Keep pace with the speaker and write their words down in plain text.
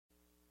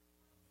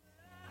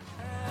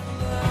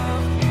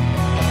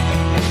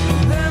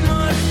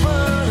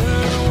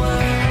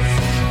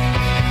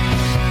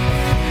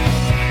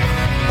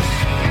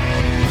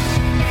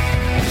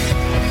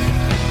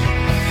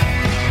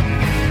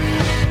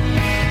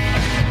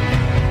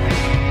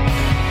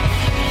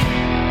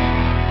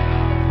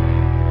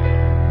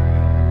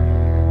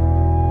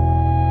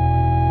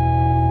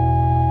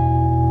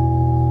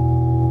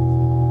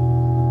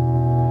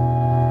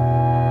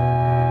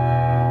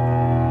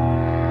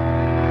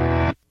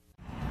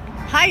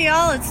Hi,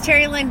 y'all. It's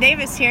Terry Lynn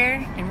Davis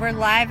here, and we're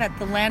live at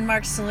the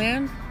Landmark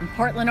Saloon in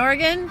Portland,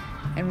 Oregon,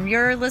 and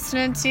you're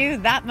listening to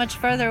That Much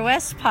Further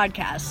West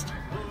podcast.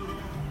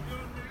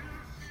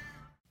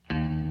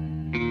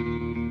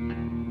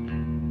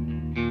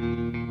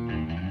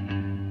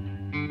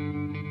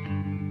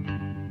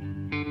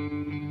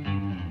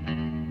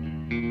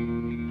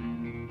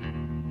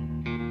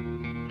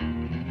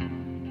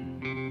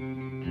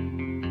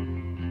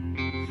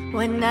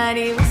 When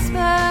nighty whisper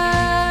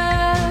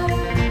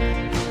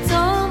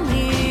told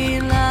me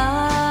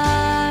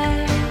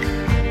lie,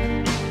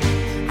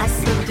 I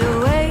slipped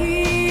away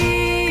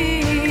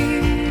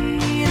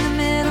in the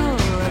middle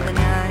of the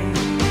night.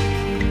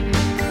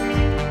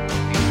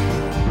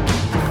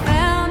 I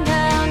found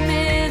out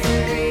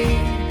misery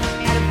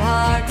had a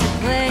part to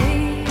play,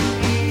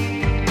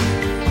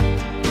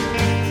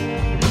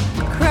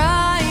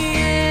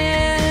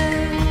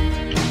 crying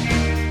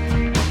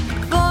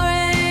 4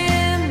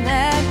 a.m.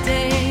 that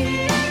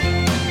day.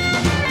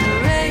 The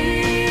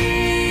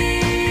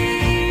rain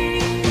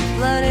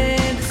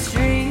flooded the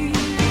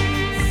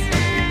streets.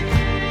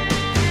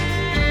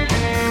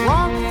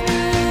 Walked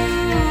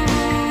through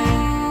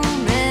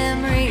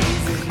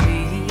memories of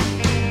me.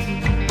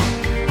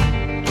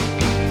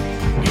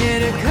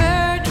 It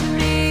occurred to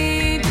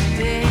me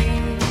today,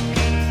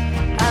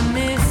 I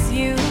miss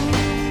you.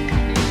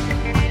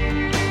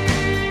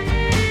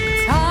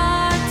 It's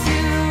hard to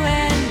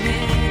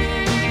admit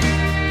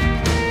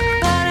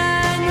it, but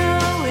I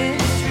know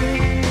it's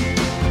true.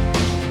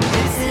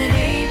 It's an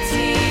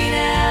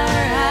 18-hour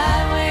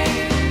highway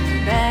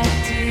back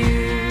to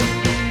you.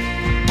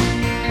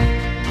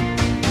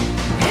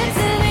 It's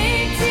an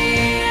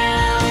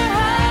 18-hour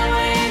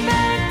highway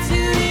back to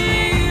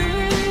you.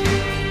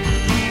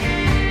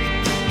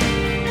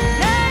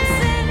 I'm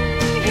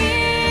sitting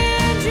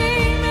here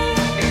dreaming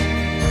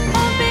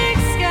of big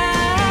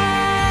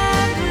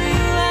sky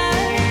blue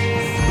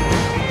eyes.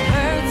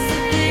 Hurts to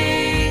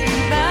think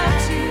about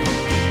you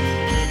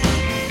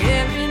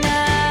every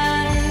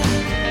night.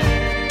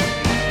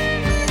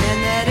 And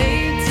that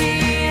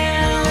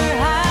 18-hour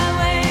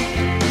highway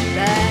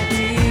back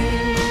to you.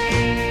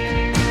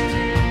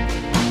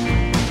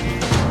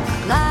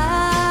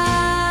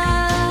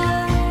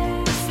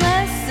 Life's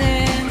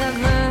lessons I've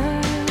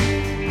learned.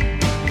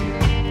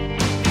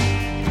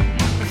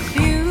 A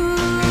few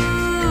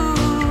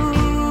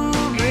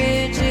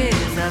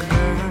bridges I've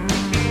burned.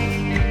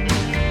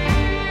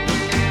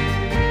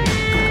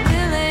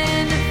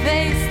 Willing to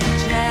face the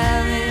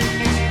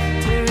challenge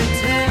to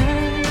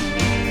return.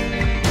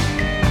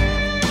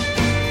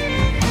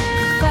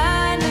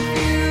 Find a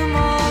few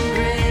more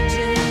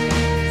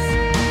bridges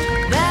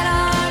that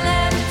are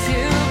left to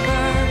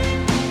burn.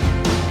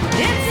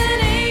 It's an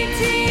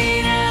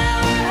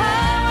 18-hour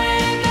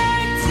highway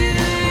back to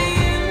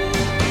you.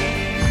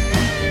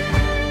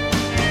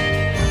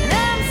 And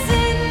I'm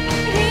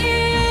sitting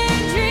here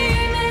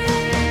dreaming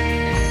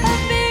of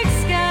big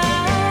sky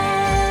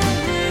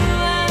blue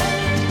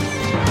eyes.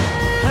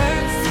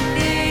 Hurts to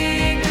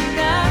think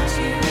about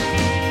you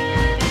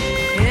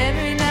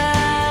every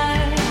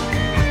night.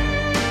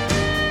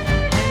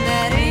 And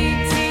that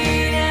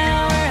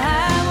 18-hour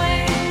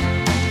highway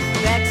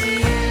back to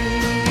you.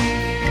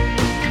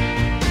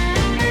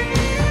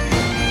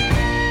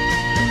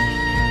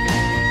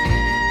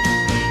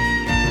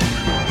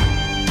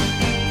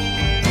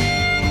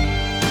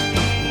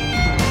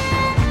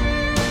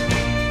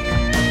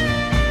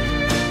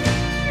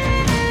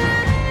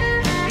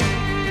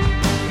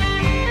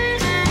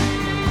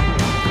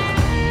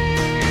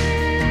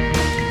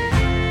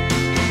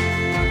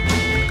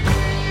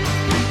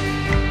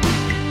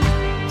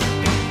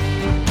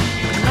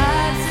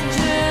 Life's a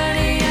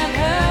journey, I've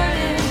heard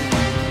it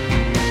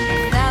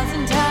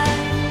 1,000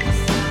 times.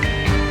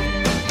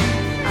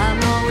 I'm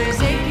always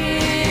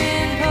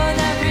aching for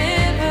that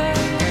river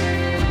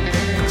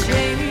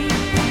change,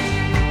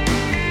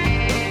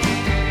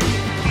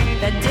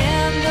 that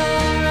damn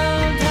old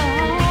road to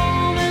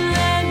home and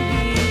led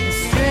me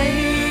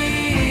astray.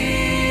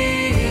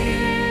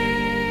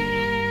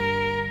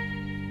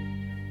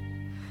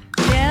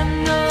 Damn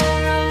old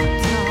road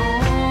to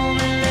home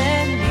and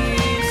led me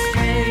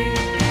astray.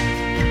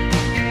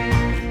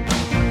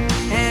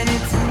 And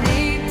it's an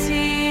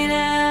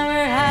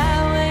 18-hour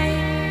highway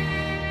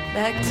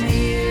back to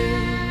you.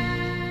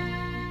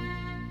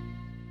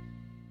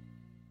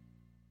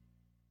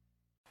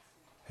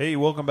 Hey,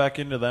 welcome back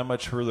into That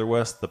Much Further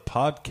West, the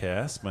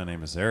podcast. My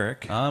name is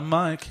Eric, I'm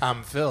Mike.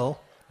 I'm Phil.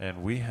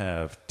 and we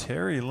have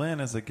Terry Lynn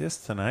as a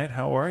guest tonight.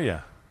 How are you?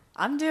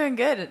 I'm doing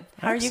good.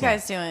 How are you Excellent.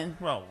 guys doing?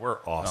 Well, we're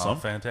Oh, awesome.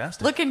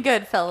 fantastic. Looking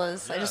good,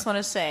 fellas. I just want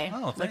to say.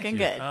 Oh, thank looking you.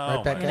 good. Oh,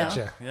 Right back my at God.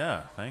 you.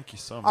 Yeah, thank you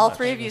so much. All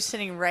three of you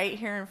sitting right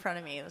here in front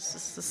of me.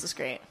 This is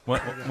great.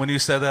 When you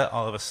said that,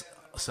 all of us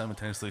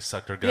simultaneously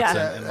sucked our guts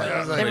Yeah. in. And Yeah, it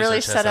was They like- really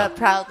raised our set chest up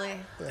proudly.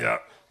 Yeah.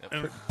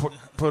 And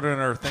put in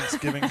our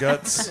Thanksgiving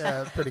guts.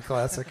 Yeah, pretty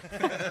classic.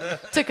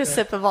 Took a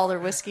sip of all their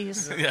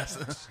whiskeys.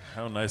 Yes.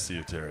 How nice of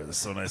you, Terry. That's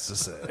so nice to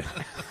say.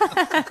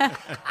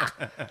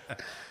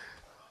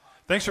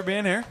 Thanks for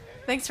being here.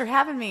 Thanks for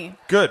having me.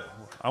 Good.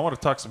 I want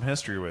to talk some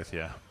history with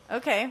you.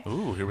 Okay.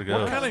 Ooh, here we go.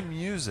 What kind of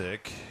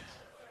music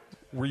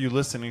were you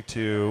listening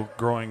to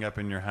growing up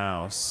in your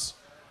house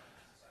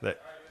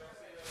that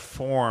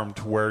formed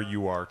where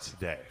you are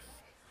today?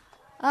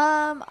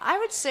 I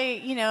would say,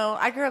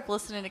 I grew up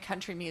listening to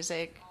country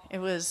music. It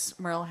was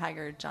Merle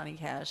Haggard, Johnny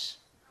Cash,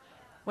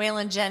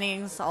 Waylon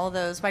Jennings, all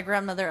those. My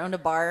grandmother owned a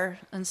bar,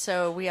 and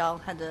so we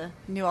all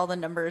knew all the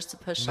numbers to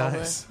push all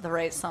Nice. the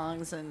right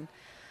songs. And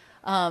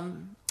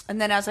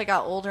then as I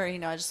got older, I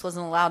just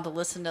wasn't allowed to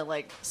listen to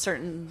like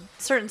certain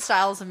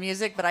styles of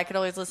music, but I could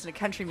always listen to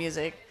country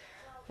music,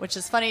 which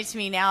is funny to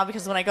me now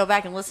because when I go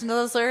back and listen to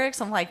those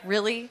lyrics, I'm like,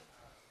 really?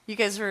 You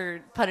guys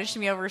were punishing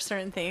me over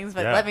certain things,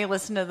 but Yeah. let me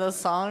listen to those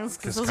songs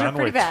because Because those are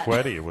pretty Conway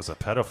bad. Twitty was a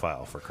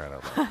pedophile for crying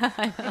out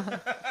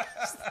loud.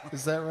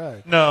 Is that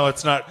right? No,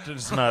 it's not.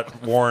 It's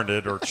not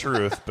warranted or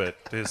truth, but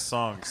his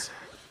songs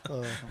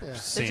Yeah.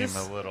 seem just-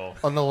 a little.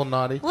 A little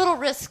naughty. A little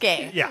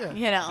risque. Yeah.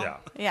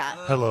 Yeah.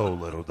 Hello,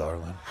 little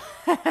darling.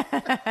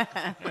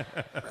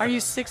 Are you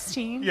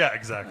 16? Yeah,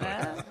 exactly.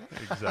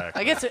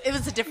 Exactly. I guess it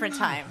was a different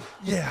time.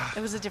 Yeah. It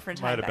was a different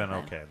time. Might have back been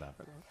then. okay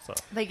then. So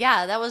But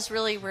yeah, that was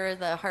really where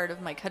the heart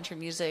of my country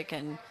music,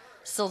 and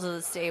still to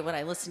this day, what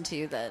I listen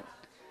to, that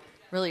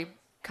really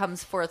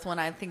comes forth when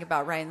I think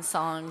about writing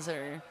songs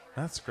or.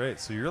 that's great.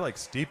 So you're like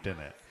steeped in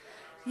it.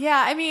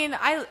 Yeah, I mean,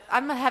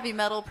 I'm a heavy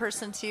metal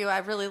person too. I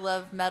really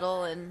love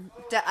metal, and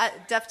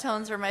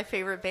Deftones are my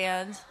favorite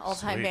band,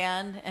 all-time Sweet.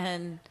 band,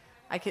 and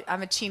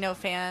I'm a Chino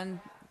fan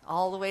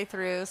all the way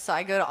through. So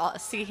I go to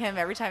see him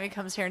every time he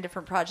comes here in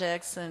different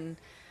projects, and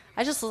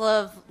I just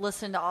love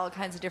listening to all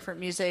kinds of different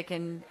music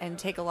and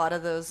take a lot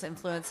of those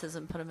influences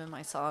and put them in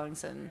my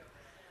songs,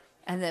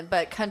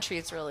 but country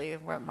is really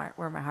where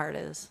my heart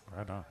is.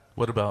 Right on.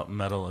 What about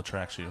metal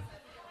attracts you?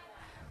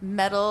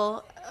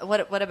 Metal,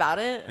 what about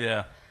it?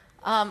 Yeah.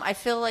 I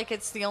feel like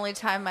it's the only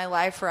time in my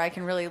life where I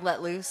can really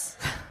let loose.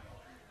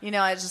 It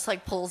just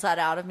like pulls that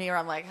out of me, or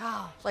I'm like,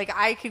 like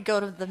I could go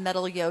to the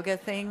metal yoga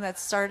thing that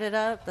started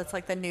up. That's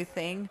like the new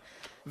thing.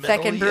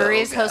 Feckin'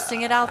 Brewery's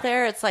hosting it out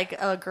there. It's like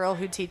a girl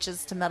who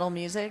teaches to metal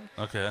music.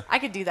 Okay. I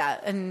could do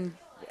that and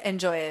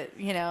enjoy it.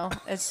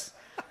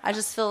 I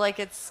just feel like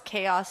it's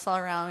chaos all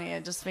around me.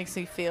 It just makes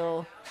me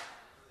feel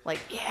like,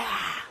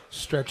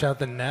 Stretch out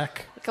the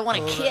neck. like I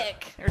want to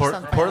kick or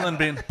something. Portland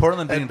being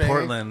Headbang.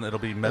 Portland, it'll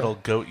be metal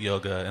goat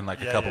yoga in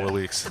like a couple of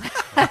weeks.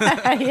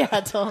 Yeah,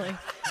 totally.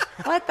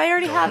 What? They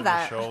already have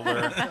that.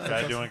 Shoulder.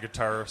 Guy doing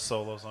guitar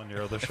solos on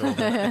your other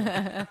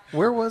shoulder.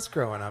 Where was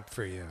growing up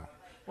for you?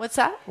 What's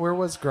that? Where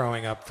was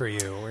growing up for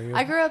you? Were you?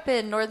 I grew up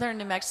in northern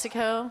New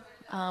Mexico.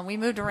 We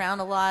moved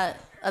around a lot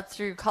up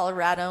through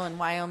Colorado and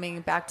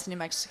Wyoming, back to New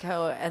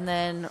Mexico, and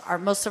then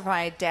most of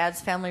my dad's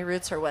family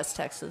roots are West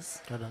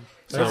Texas. Hold on.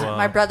 So,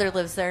 My brother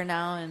lives there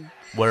now, and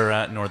where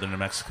at in northern New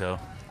Mexico?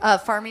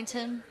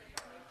 Farmington.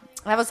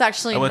 That was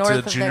actually I went north to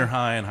of junior there.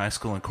 high and high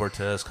school in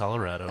Cortez,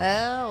 Colorado.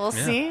 Oh, we'll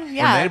see. We're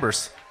Yeah,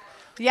 neighbors.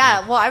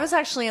 yeah. Well, I was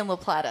actually in La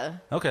Plata,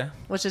 Okay.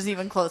 which is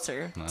even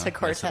closer yes, to it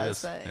Cortez.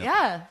 is. But Yep.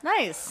 yeah,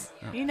 nice.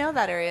 You know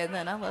that area,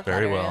 then. I love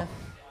Very that area. well.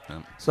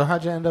 Yep. So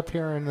how'd you end up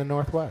here in the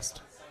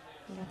Northwest?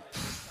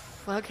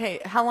 Okay,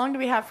 how long do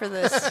we have for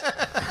this?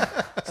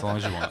 As long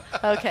as you want.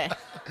 Okay.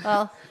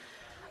 Well,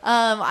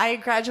 I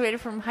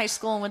graduated from high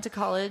school and went to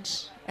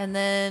college, and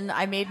then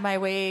I made my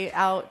way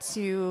out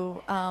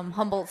to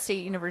Humboldt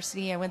State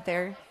University. I went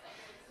there,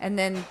 and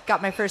then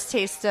got my first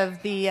taste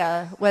of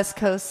the West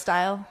Coast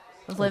style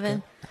of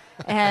living,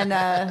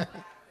 and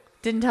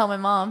didn't tell my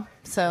mom,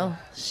 so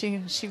she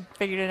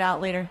figured it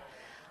out later.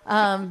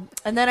 And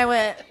then I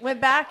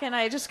went back, and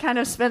I just kind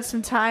of spent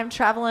some time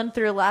traveling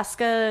through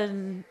Alaska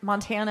and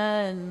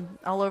Montana and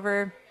all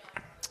over.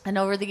 And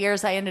over the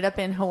years, I ended up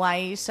in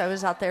Hawaii, so I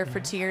was out there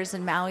for 2 years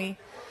in Maui.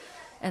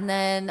 And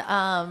then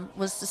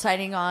was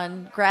deciding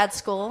on grad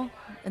school,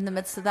 in the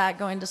midst of that,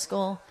 going to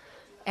school.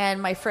 And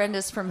my friend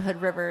is from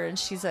Hood River, and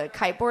she's a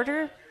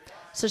kiteboarder.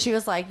 So she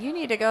was like, you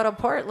need to go to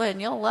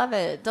Portland. You'll love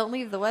it. Don't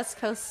leave the West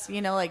Coast,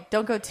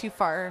 don't go too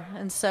far.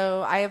 And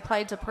so I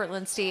applied to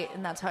Portland State,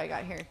 and that's how I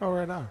got here. Oh,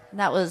 right on. And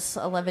that was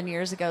 11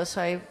 years ago.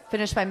 So I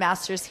finished my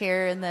master's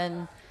here and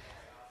then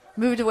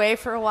moved away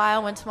for a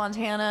while, went to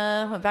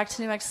Montana, went back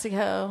to New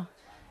Mexico.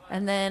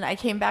 And then I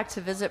came back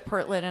to visit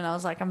Portland, and I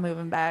was like, I'm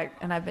moving back.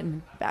 And I've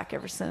been back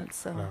ever since.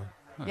 So,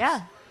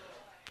 yeah.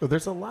 Well,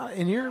 there's a lot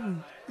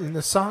in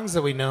the songs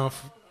that we know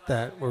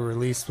that were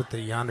released with the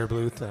Yonder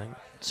Blue thing.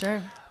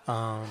 Sure.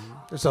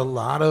 There's a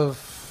lot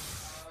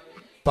of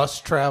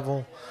bus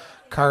travel,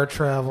 car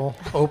travel,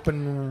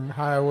 open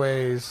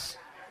highways,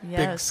 big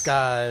Yes.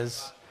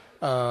 skies,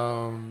 a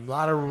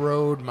lot of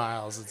road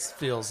miles. It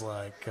feels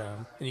like,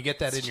 and you get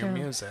that It's in your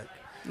true. music.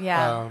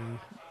 Yeah.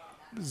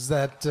 Does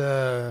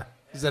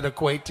that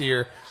equate to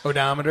your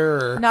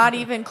odometer? Or? Not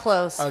even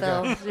close,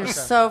 Okay. Phil. You're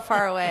so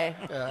far away.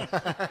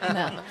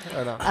 No.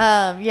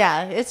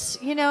 Yeah,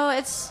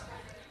 it's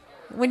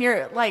when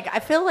you're like, I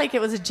feel like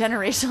it was a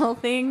generational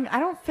thing. I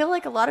don't feel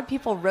like a lot of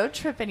people road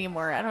trip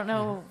anymore. I don't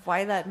know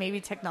why that,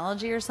 maybe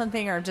technology or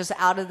something, or just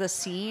out of the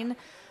scene.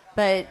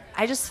 But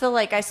I just feel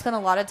like I spent a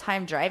lot of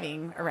time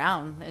driving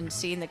around and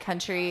seeing the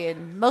country,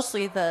 and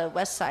mostly the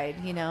west side,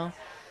 you know,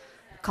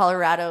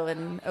 Colorado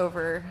and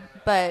over.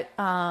 But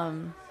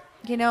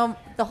you know,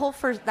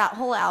 that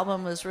whole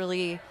album was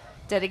really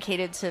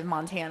dedicated to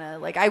Montana.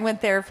 Like, I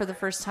went there for the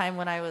first time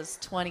when I was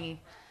 20,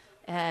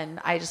 and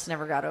I just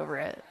never got over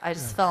it. I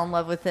just fell in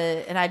love with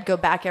it, and I'd go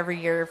back every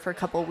year for a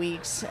couple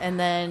weeks, and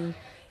then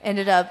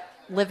ended up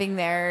living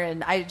there,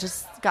 and I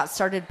just got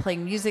started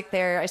playing music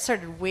there. I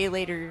started way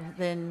later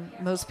than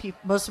most people.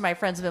 Most of my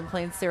friends have been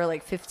playing since they were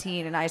like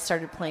 15, and I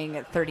started playing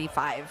at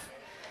 35.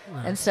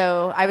 And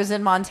so I was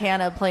in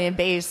Montana playing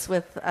bass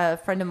with a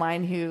friend of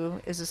mine who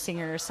is a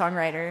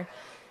singer-songwriter,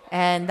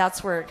 and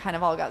that's where it kind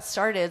of all got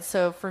started.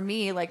 So for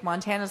me, like,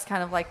 Montana's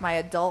kind of like my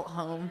adult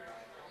home,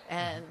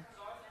 and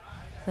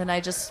then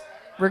I just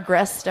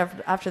regressed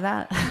after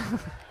that.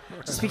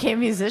 Just became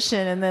a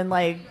musician, and then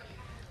like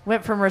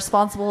went from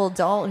responsible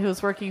adult who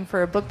was working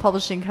for a book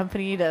publishing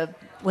company to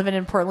living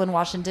in Portland,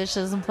 washing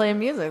dishes and playing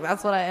music.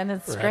 That's what and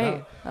it's great.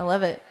 on. I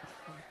love it.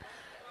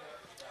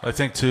 I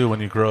think too,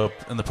 when you grow up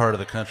in the part of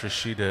the country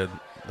she did,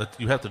 that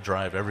you have to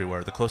drive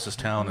everywhere. The closest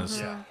town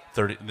is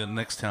 30. The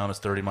next town is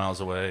 30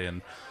 miles away,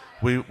 and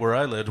where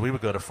I lived, we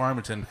would go to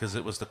Farmington because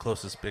it was the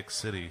closest big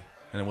city,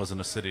 and it wasn't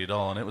a city at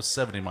all, and it was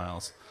 70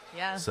 miles.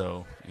 Yeah.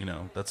 So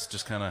that's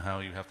just kind of how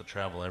you have to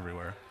travel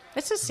everywhere.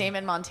 It's the same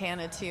in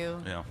Montana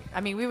too. Yeah. I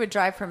mean, we would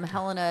drive from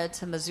Helena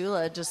to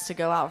Missoula just to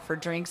go out for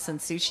drinks and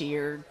sushi,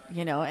 or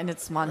and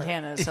it's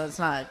Montana, so it's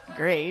not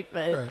great,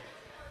 but Right.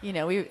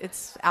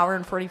 it's hour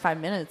and 45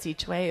 minutes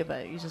each way,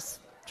 but you just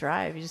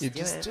drive, you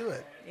just do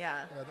it.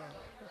 Yeah.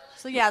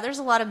 So yeah, there's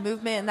a lot of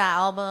movement in that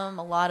album,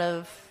 a lot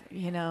of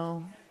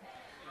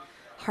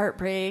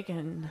heartbreak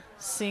and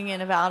singing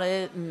about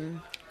it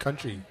and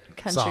Country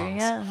country.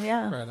 songs.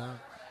 Yeah. Right on.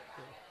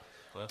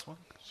 Last one?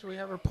 Should we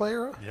have her play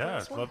her?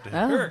 Yeah, I'd love to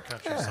Oh. hear a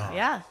country song.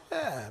 Yeah.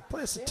 Yeah,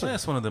 play us a Play tune.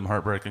 us one of them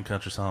heartbreaking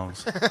country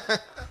songs.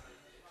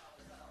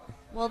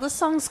 Well, this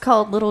song's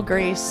called Little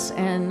Grace,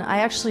 and I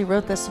actually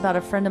wrote this about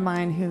a friend of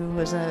mine who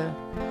was a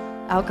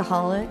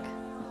alcoholic,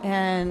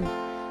 and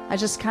I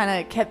just kind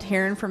of kept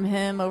hearing from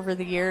him over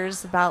the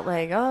years about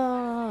like,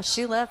 oh,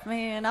 she left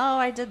me, and oh,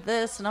 I did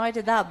this, and oh, I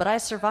did that, but I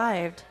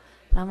survived.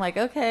 And I'm like,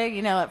 okay,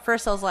 at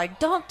first I was like,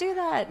 don't do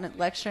that, and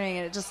lecturing,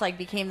 and it just like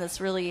became this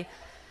really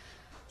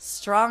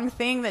strong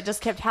thing that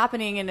just kept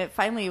happening, and it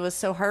finally was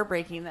so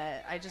heartbreaking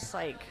that I just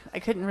I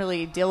couldn't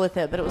really deal with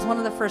it. But it was one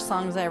of the first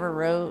songs I ever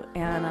wrote,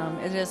 and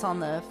it is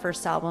on the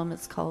first album.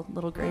 It's called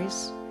Little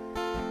Grace.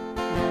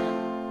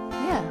 And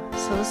yeah,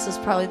 so this is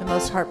probably the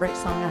most heartbreak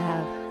song I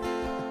have.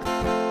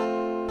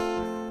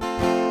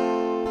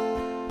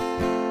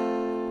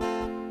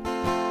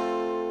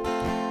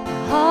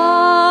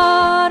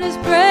 Heart is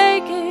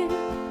breaking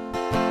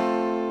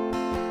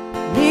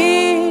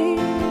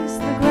neath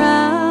the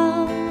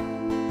ground.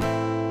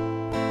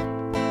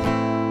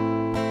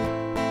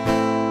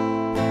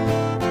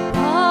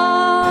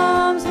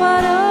 Arms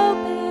wide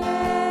open,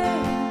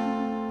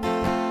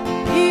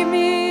 keep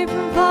me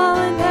from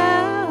falling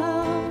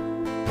down.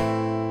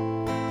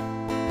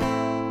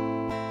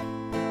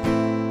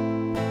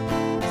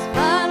 These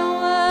final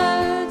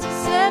words you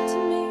said to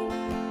me,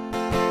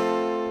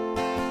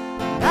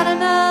 not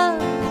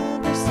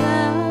another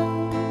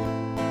sound.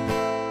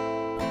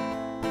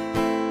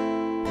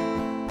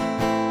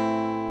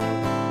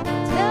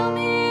 Tell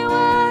me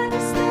where to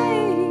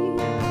stay,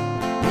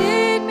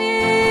 lead me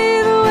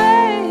the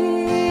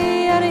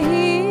way out of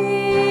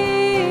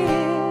here.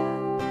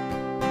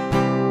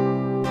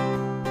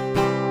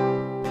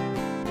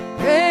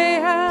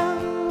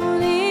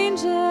 Greyhound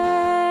angel,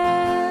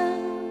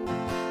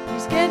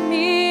 please get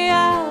me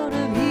out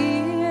of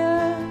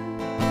here.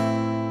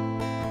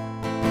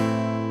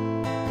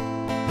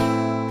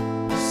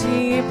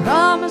 See,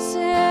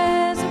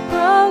 promises are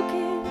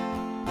broken.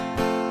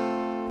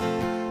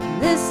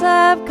 This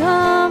I've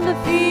come to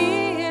fear.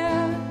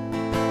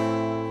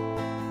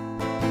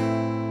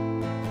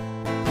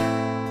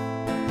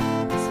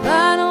 These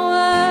final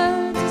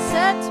words you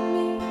said to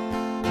me,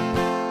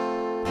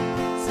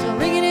 still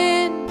ringing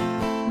in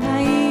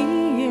my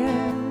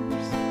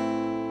ears.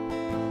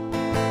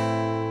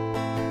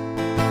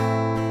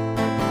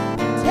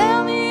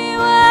 Tell me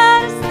where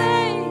to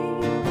stay,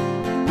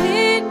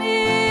 lead me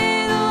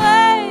the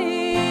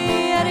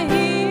way out of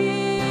here.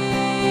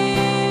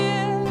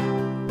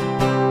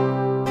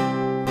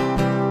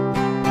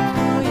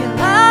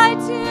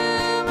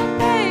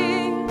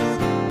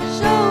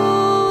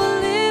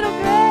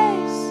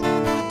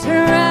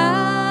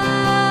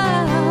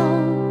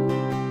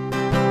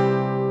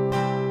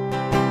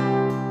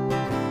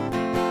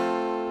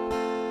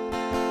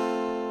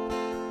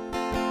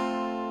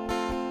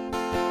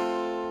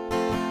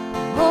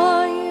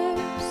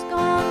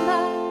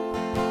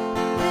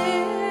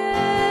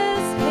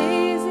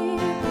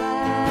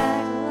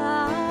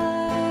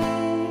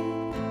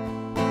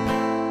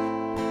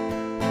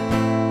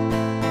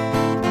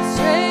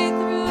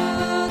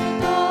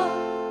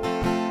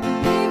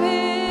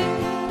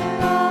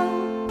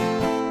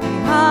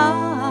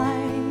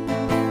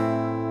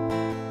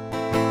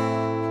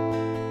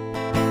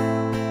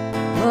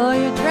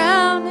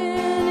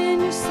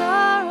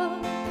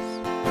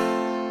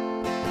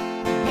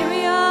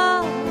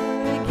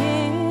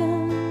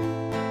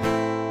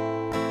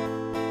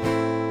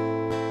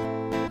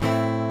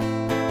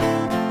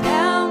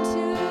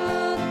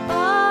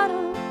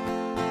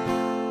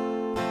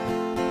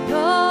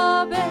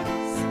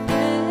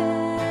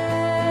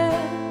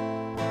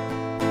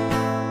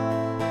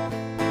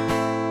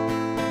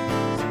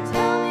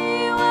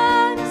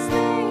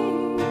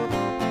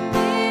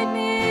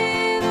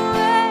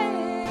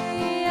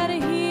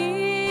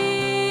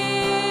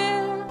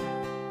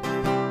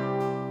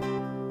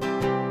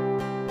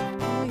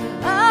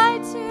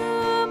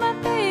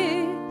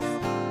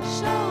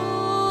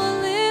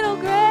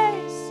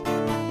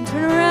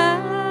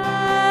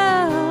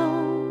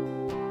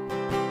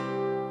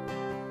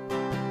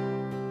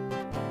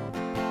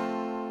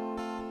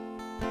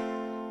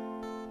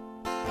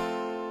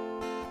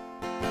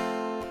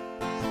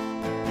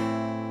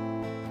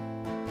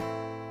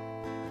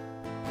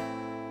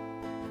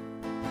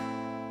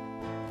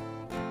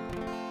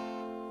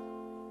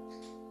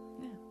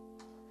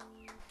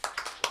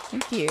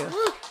 Thank you.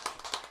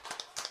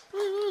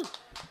 I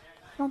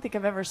don't think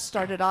I've ever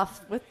started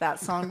off with that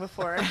song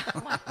before.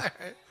 That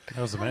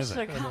was Should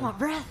amazing. have caught my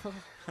breath.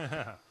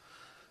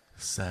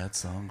 Sad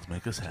songs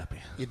make us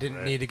happy. You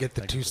didn't need to get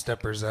the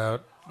two-steppers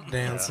out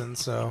dancing,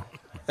 so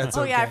that's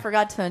Oh okay. yeah, I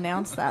forgot to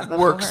announce that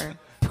before. Works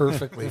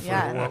perfectly for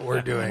Yeah. what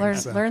we're doing.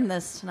 so. Learn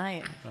this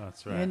tonight.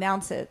 That's You right.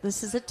 announce it.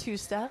 This is a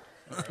two-step.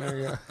 There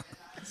you go.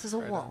 This is a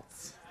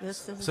waltz.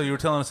 This is So you were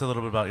telling us a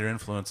little bit about your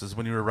influences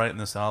when you were writing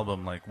this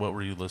album. Like, what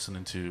were you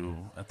listening to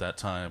at that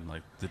time?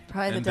 Like,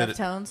 probably and the did it-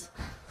 Deftones.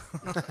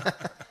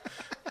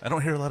 I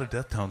don't hear a lot of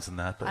Deftones in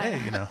that, but I hey,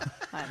 know. you know.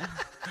 I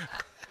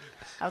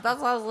know.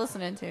 That's what I was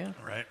listening to.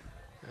 Right.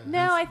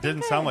 No, I think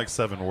Didn't sound like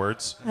 7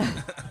 words.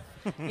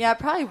 Yeah,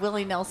 probably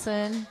Willie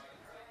Nelson.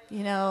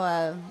 You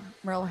know,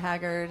 Merle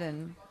Haggard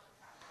and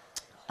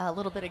a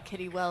little bit of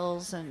Kitty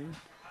Wells and.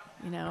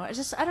 You know,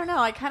 I don't know.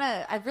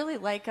 I really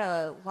like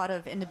a lot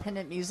of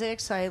independent music,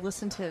 so I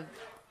listen to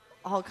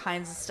all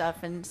kinds of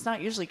stuff, and it's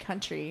not usually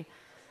country.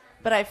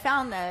 But I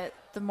found that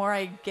the more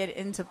I get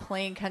into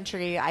playing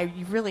country,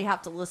 you really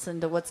have to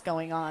listen to what's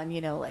going on,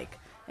 you know, like,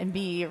 and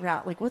be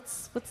around, like,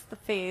 what's the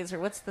phase or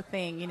what's the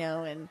thing, you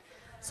know, and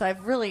so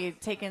I've really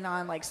taken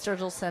on, like,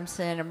 Sturgill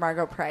Simpson and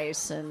Margot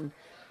Price and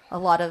a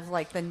lot of,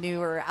 like, the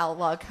newer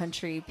outlaw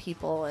country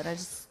people, and I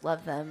just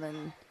love them,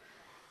 and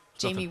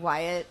Jamie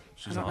Wyatt.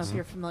 She's I don't know if awesome.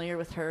 you're familiar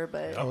with her,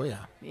 but Oh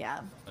yeah. yeah.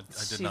 I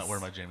did not wear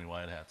my Jamie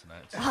Wyatt hat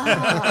tonight. So.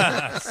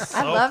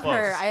 I love close.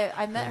 her.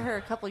 I met her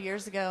a couple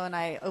years ago, and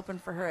I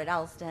opened for her at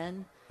Al's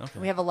Den. Okay.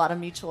 We have a lot of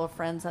mutual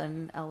friends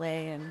in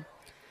LA,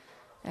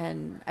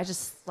 and I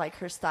just like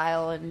her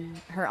style and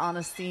her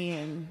honesty,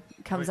 and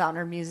comes out in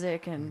her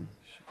music, and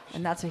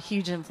that's a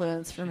huge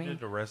influence for You me.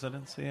 did a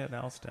residency at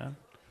Alston?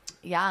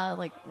 Yeah,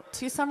 like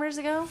 2 summers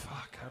ago.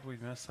 Fuck, how'd we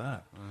miss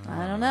that?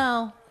 I don't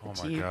know. Oh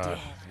but my you god.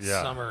 did.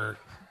 Yeah. Summer.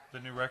 The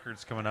new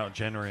record's coming out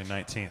January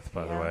 19th,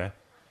 by the Yeah. way.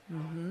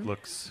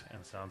 Looks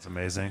and sounds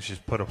amazing. She's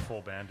put a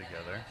full band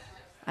together.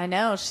 I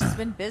know. She's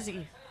been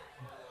busy.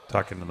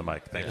 Talking to the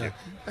mic. Thank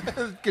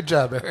you. Good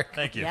job, Eric.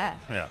 Thank you. Yeah.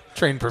 Yeah.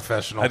 Trained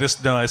professional. I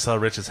just know I saw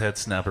Rich's head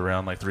snap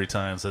around like 3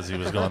 times as he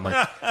was going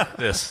like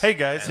this. Hey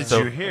guys, did So-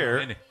 you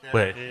hear?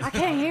 Wait. I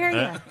can't hear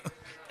you.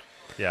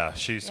 Yeah,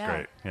 she's Yeah.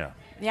 great. Yeah.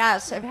 Yeah,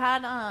 so I've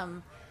had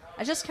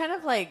I just kind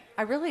of like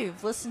I really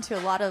have listened to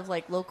a lot of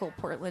like local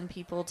Portland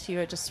people too.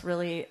 I just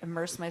really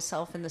immerse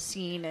myself in the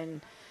scene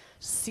and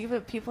see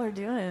what people are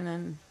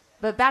doing.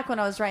 But back when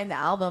I was writing the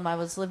album, I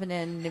was living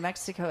in New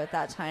Mexico at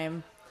that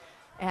time,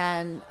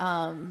 and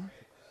I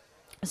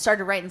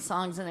started writing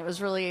songs, and it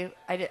was really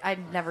I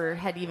never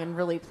had even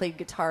really played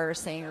guitar or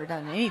sang or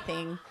done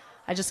anything.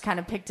 I just kind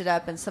of picked it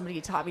up, and somebody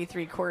taught me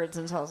 3 chords,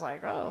 and so I was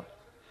like, oh.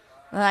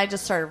 And then I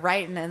just started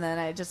writing, and then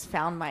I just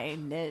found my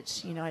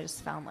niche. You know, I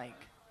just found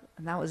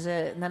and that was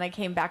it. And then I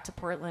came back to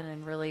Portland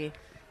and really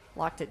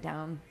locked it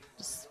down,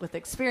 just with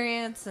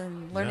experience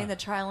and learning Yeah.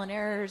 the trial and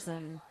errors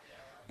and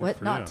Good what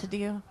for not you. to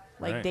do.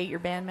 Like Right. date your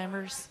band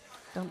members.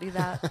 Don't do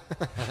that.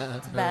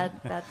 It's a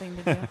bad thing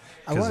to do. I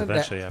Because wanted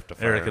eventually you to have to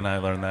fire Eric and I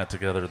learned that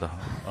together.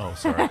 Oh,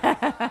 sorry.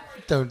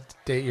 don't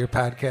date your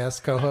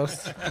podcast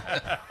co-host.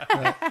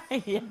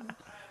 Yeah.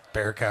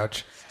 Bear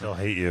Couch. still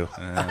hate you.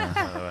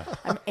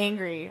 I'm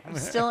angry. I'm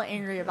still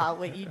angry about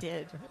what you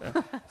did.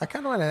 I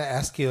kind of want to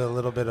ask you a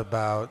little bit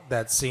about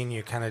that scene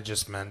you kind of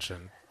just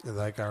mentioned,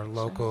 like our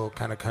local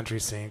kind of country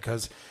scene,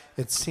 because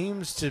it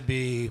seems to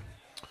be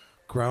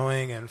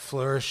growing and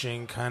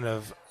flourishing kind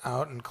of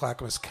out in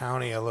Clackamas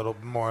County a little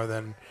more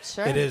than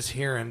Sure. it is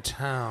here in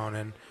town.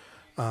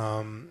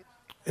 And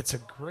it's a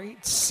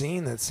great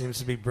scene that seems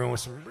to be brewing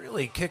with some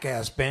really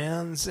kick-ass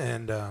bands.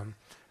 And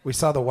we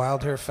saw the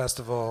Wild Hair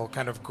Festival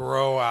kind of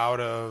grow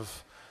out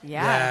of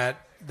Yeah.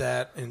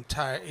 that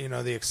entire,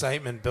 the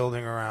excitement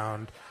building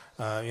around,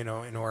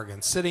 in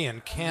Oregon City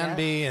and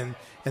Canby, and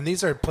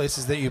these are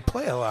places that you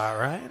play a lot,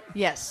 right?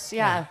 Yes,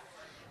 yeah.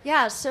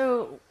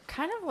 So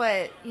kind of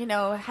what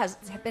has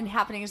been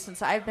happening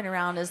since I've been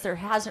around is there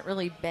hasn't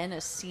really been a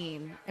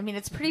scene. I mean,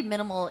 it's pretty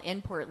minimal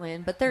in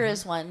Portland, but there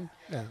is one.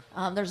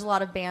 Yeah. There's a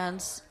lot of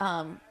bands.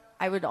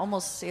 I would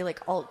almost say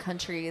like alt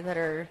country that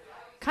are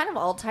kind of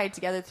all tied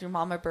together through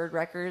Mama Bird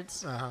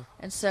Records,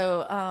 and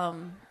so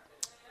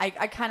I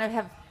kind of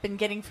have been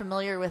getting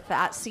familiar with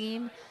that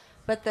scene.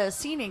 But the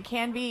scene in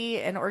Canby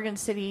and Oregon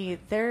City,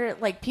 they're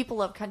like people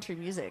love country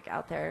music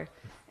out there.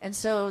 And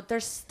so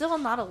there's still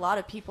not a lot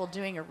of people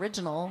doing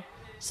original.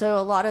 So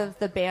a lot of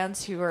the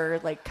bands who are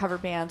like cover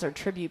bands or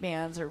tribute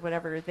bands or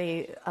whatever,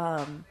 they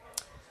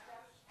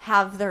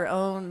have their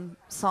own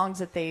songs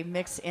that they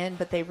mix in,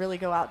 but they really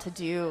go out to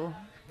do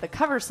the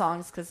cover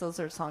songs because those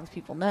are songs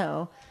people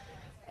know.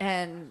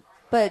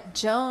 But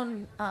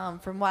Joan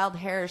from Wild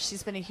Hair,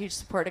 she's been a huge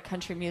support of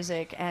country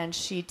music, and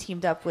she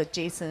teamed up with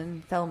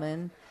Jason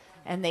Fellman,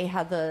 and they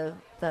had the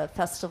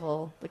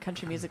festival, the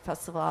country music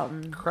festival out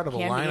in Incredible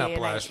Canby, lineup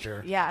and last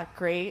year. Yeah,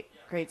 great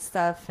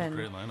stuff. And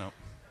Great lineup.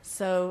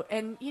 so,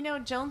 and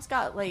Joan's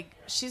got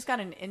she's got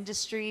an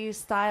industry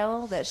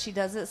style that she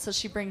does it. So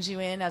she brings you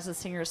in as a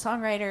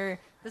singer-songwriter.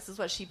 This is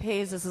what she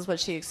pays. This is what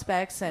she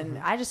expects. And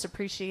I just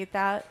appreciate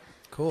that.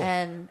 Cool.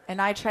 And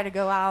I try to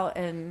go out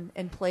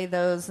and play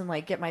those and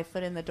like get my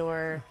foot in the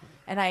door.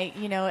 And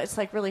it's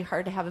like really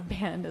hard to have a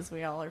band, as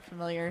we all are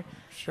familiar.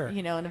 Sure.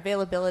 And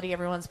availability,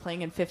 everyone's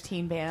playing in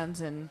 15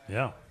 bands. And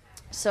Yeah.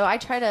 so I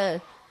try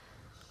to,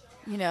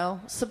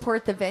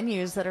 support the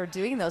venues that are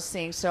doing those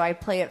things. So I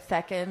play at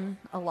Feckin'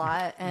 a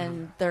lot,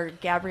 and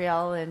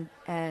Gabrielle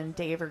and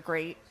Dave are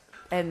great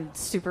and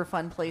super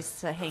fun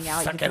place to hang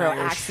out. You can throw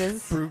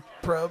axes,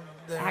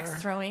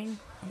 axe throwing,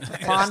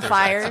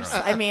 bonfires.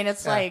 I mean,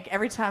 it's like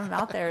every time I'm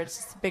out there, it's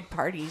just a big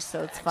party,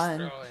 so it's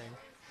fun.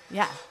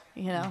 Yeah,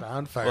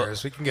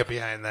 Bonfires. We can get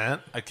behind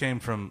that. I came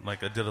from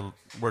like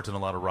worked in a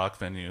lot of rock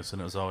venues,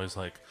 and it was always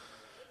like,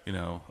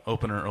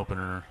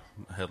 opener,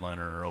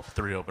 headliner, or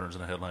 3 openers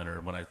and a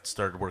headliner. When I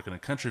started working in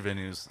country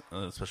venues,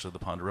 especially the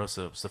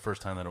Ponderosa, it was the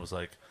first time that it was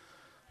like,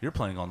 you're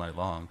playing all night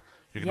long.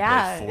 You're going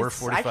to play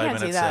 4 I can't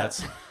do 45-minute that.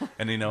 sets.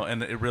 And,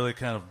 and it really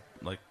kind of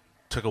like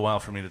took a while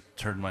for me to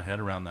turn my head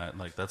around that.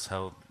 Like that's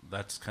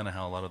kind of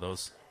how a lot of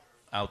those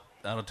out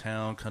of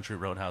town country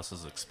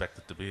roadhouses expect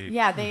it to be.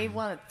 Yeah, they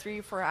want 3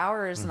 or 4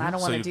 hours, and I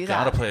don't want to do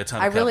that. Gotta play a ton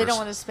of I really covers. don't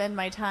want to spend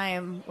my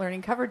time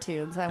learning cover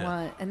tunes.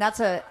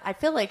 I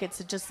feel like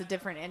it's just a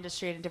different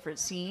industry and a different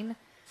scene.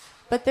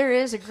 But there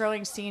is a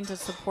growing scene to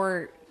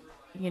support,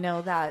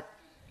 that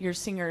your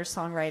singer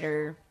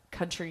songwriter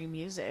country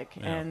music,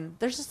 and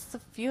there's just a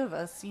few of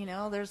us.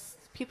 There's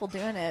people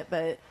doing it,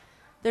 but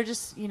they're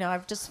just,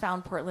 I've just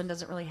found Portland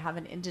doesn't really have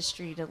an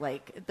industry to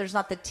like. There's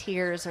not the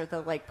tiers or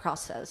the like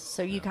process.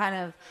 So you kind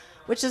of,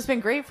 which has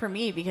been great for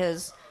me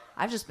because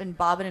I've just been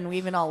bobbing and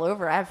weaving all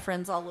over. I have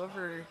friends all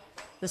over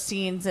the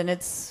scenes,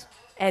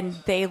 and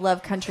they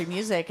love country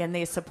music and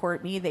they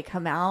support me. They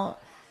come out.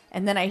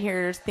 And then I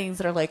hear things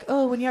that are like,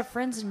 oh, when you have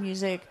friends in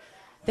music,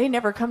 they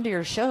never come to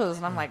your shows.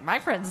 And I'm like, my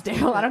friends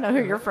do. I don't know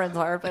who your friends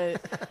are,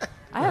 but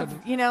I have,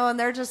 and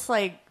they're just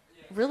like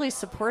really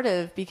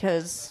supportive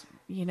because,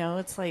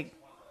 it's like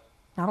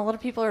not a lot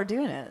of people are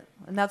doing it.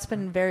 And that's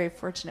been very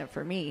fortunate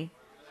for me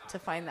to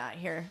find that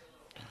here.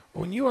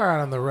 When you were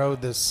out on the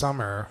road this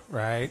summer,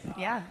 right?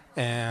 Yeah.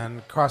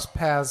 And crossed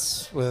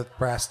paths with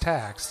Brass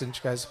Tacks, didn't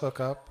you guys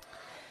hook up?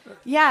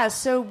 Yeah,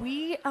 so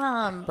we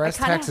Brass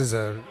Tacks is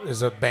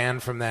a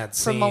band from that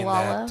scene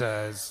Malala.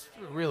 that is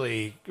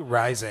really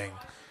rising.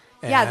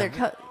 Yeah, And-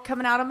 they're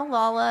coming out of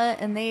Malala,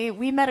 and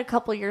we met a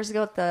couple years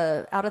ago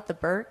out at the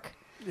Burke,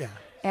 yeah.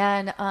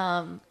 and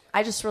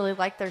I just really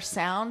liked their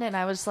sound, and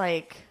I was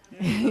like,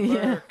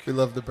 yeah, We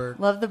love the bird.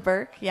 love the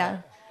Burke, yeah,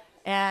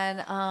 and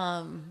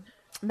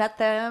met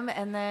them,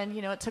 and then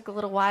it took a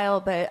little while,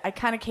 but I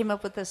kind of came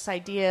up with this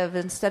idea of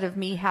instead of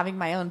me having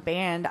my own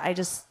band, I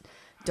just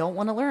don't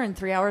want to learn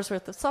 3 hours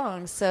worth of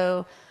songs,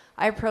 so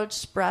I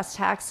approached Brass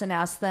Tacks and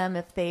asked them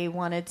if they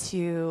wanted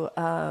to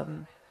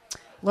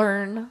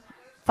learn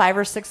 5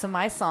 or 6 of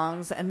my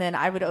songs, and then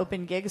I would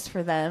open gigs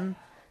for them,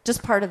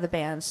 just part of the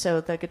band,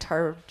 so the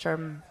guitar,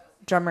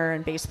 drummer,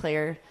 and bass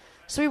player.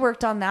 So we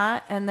worked on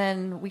that, and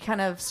then we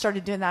kind of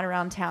started doing that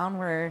around town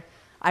where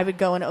I would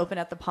go and open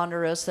at the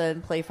Ponderosa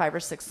and play 5 or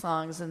 6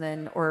 songs, and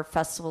then or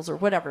festivals or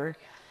whatever.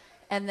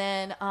 And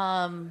then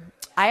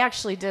I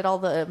actually did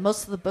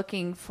most of the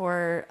booking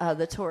for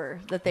the tour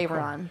that they were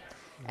on.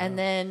 And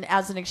then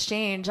as an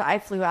exchange, I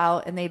flew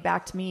out and they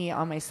backed me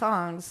on my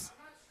songs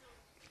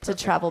to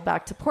travel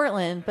back to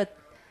Portland. But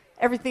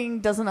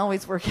everything doesn't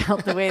always work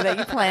out the way that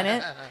you plan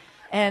it.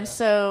 And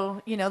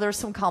so, there's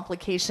some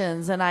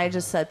complications. And I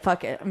just said,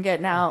 fuck it. I'm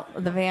getting out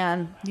of the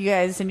van. You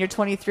guys in your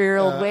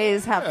 23-year-old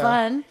ways have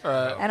fun.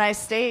 And I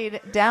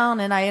stayed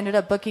down and I ended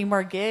up booking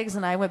more gigs.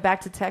 And I went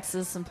back to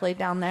Texas and played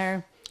down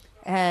there.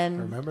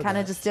 And kind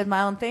of just did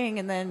my own thing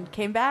and then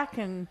came back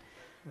and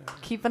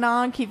keeping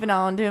on,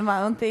 doing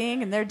my own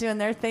thing. And they're doing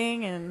their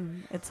thing.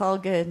 And it's all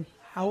good.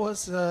 How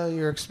was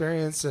your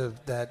experience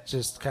of that?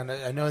 Just kind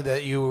of, I know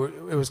that it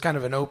was kind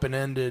of an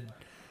open-ended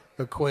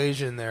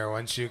equation there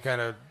once you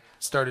kind of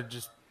started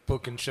just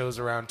booking shows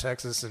around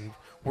Texas and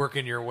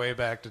working your way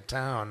back to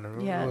town.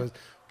 Yeah.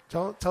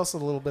 Tell us a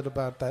little bit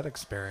about that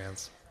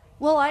experience.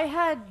 Well, I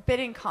had been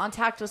in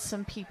contact with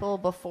some people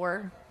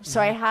before.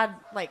 So I had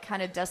like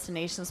kind of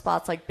destination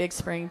spots like Big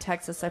Spring,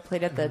 Texas. I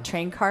played at the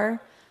train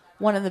car.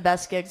 One of the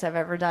best gigs I've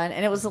ever done.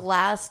 And it was the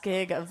last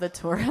gig of the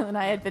tour. And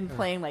I had been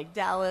playing like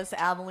Dallas,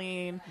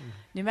 Abilene,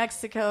 New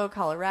Mexico,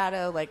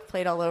 Colorado, like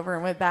played all over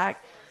and went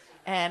back.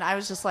 And I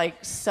was just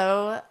like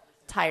so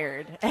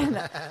tired.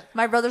 And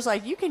my brother's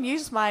like, you can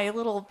use my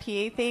little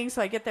PA thing.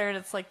 So I get there and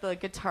it's like the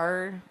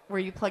guitar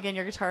where you plug in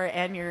your guitar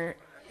and your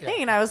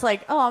thing. And I was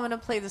like, oh, I'm going to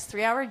play this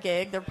 3-hour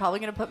gig. They're probably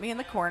going to put me in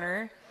the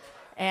corner.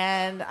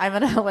 And I'm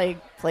going to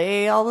like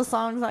play all the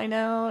songs I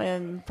know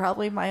and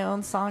probably my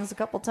own songs a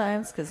couple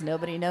times because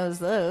nobody knows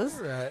those.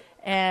 Right.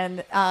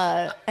 And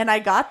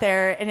I got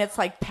there and it's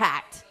like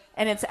packed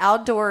and it's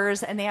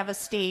outdoors and they have a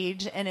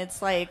stage and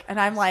it's like, and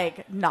I'm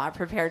like not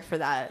prepared for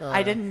that.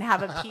 I didn't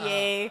have a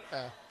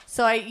PA.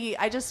 So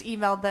I just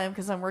emailed them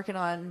because I'm working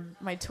on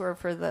my tour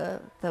for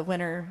the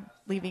winter,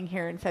 leaving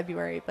here in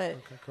February. But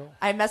cool.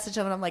 I messaged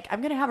them and I'm like,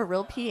 I'm gonna have a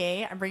real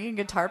PA. I'm bringing a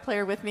guitar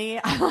player with me.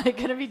 I'm like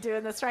gonna be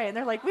doing this right. And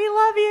they're like, we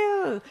love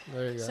you.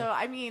 There you go. So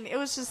I mean, it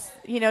was just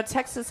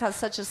Texas has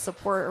such a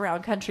support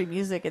around country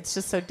music. It's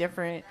just so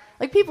different.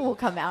 Like people will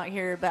come out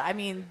here, but I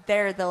mean,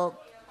 they're all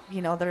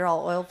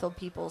oil filled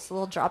people, so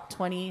they'll drop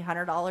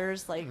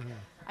 $100. Like.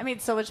 I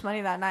made so much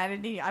money that night.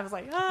 I was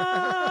like,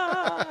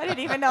 I didn't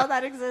even know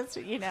that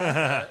existed.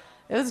 It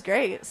was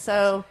great.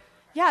 So,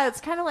 yeah,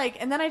 it's kind of like,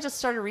 and then I just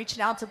started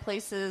reaching out to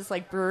places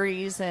like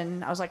breweries,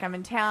 and I was like, I'm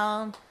in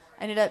town.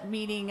 I ended up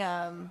meeting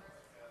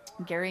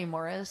Gary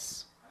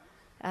Morris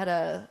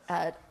at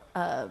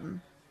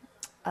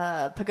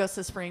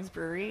Pagosa Springs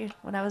Brewery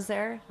when I was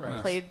there. Right.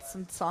 I played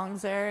some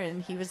songs there,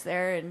 and he was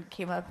there and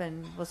came up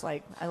and was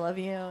like, I love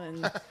you.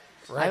 And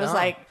Right I was on.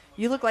 like,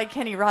 you look like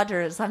Kenny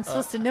Rogers. I'm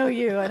supposed to know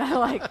you. And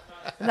and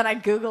then I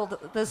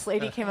Googled, this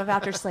lady came up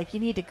after. She's like, you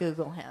need to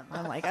Google him.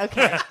 I'm like,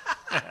 okay.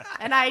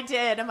 And I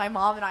did. And my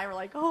mom and I were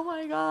like, oh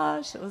my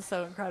gosh. It was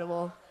so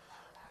incredible.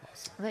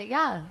 But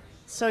yeah.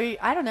 So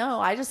I don't know.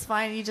 I just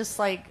find you just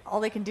like, all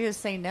they can do is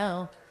say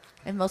no.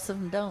 And most of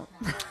them don't.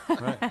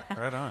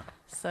 Right on.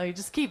 So you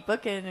just keep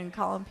booking and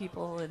calling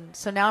people. And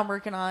so now I'm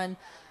working on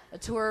a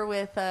tour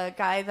with a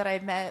guy that I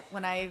met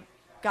when I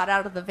got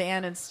out of the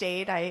van and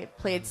stayed. I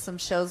played some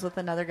shows with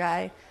another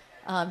guy.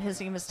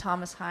 His name is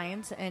Thomas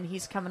Hines, and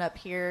he's coming up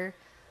here.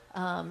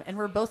 And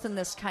we're both in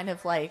this kind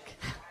of like,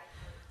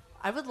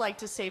 I would like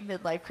to say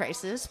midlife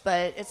crisis,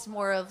 but it's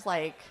more of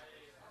like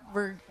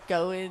we're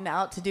going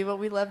out to do what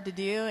we love to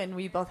do, and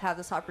we both have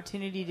this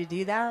opportunity to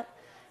do that.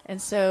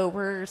 And so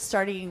we're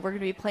going to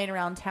be playing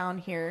around town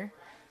here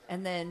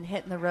and then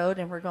hitting the road,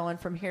 and we're going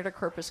from here to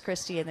Corpus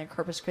Christi and then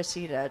Corpus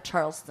Christi to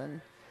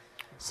Charleston.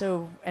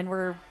 So, and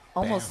we're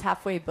almost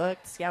halfway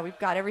booked. Yeah, we've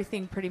got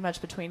everything pretty much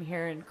between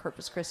here and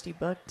Corpus Christi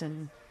booked.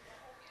 And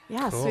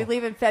yeah, so we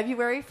leave in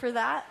February for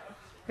that.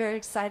 Very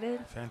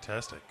excited.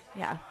 Fantastic.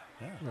 Yeah.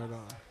 Right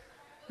on.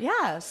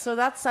 Yeah, so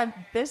I'm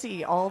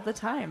busy all the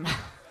time.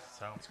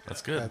 Sounds good.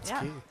 That's good. That's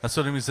Yeah. key. That's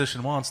what a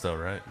musician wants, though,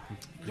 right?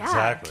 Yeah.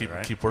 Exactly.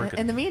 Right? Keep working.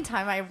 In the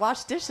meantime, I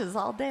wash dishes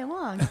all day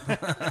long.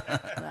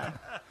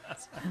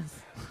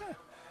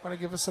 Want to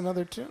give us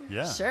another tune?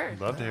 Yeah. Sure. I'd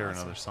love to hear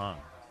another song.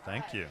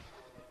 Thank you.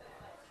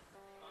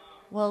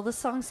 Well, this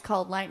song's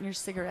called Lighten Your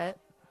Cigarette,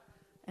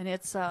 and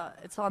it's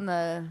on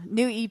the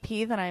new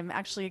EP that I'm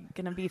actually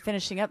going to be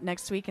finishing up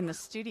next week in the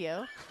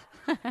studio.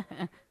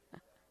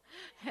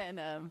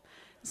 And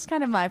it's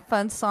kind of my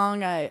fun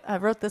song. I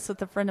wrote this with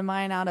a friend of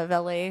mine out of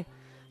L.A.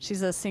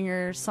 She's a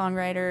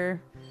singer-songwriter,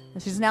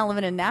 and she's now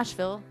living in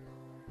Nashville.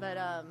 But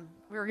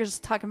we were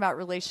just talking about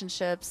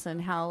relationships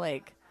and how,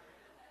 like,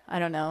 I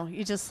don't know,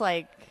 you just,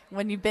 like,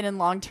 when you've been in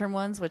long-term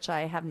ones, which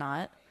I have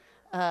not,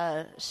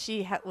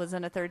 she was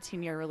in a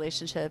 13-year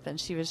relationship, and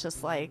she was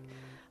just like,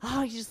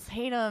 oh, you just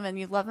hate him and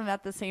you love him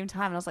at the same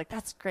time. And I was like,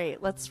 that's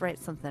great. Let's write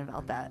something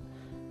about that.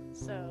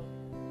 So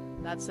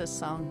that's this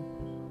song.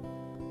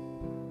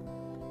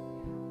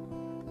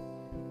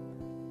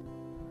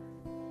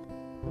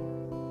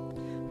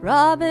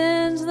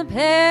 Robins in the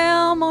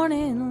pale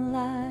morning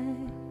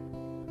light.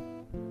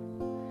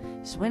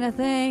 Just when I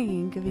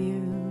think of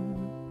you,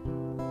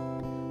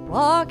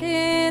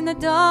 walking the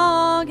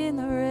dog in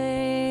the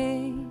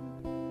rain.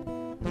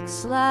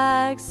 Looks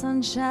like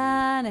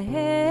sunshine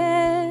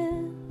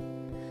ahead.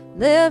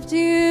 Left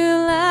you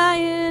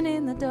lying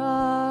in the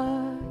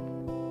dark.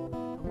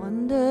 I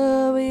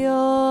wonder what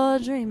you're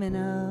dreaming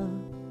of.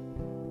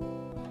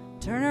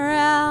 Turn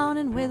around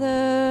and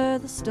wither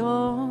the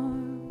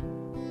storm.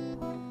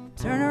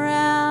 Turn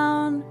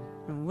around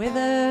and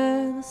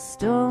wither the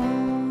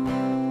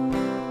storm.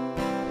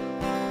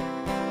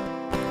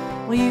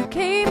 Well, you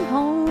came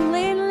home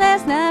late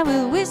last night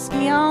with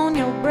whiskey on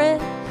your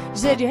breath. You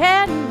said you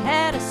hadn't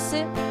had a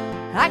sip.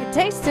 I could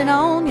taste it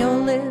on your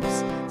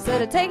lips.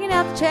 Instead of taking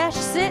out the trash,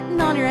 you're sitting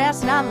on your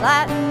ass, and I'm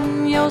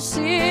lighting your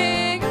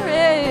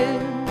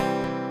cigarette.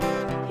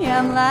 Yeah,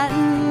 I'm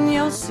lighting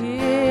your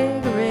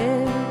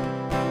cigarette.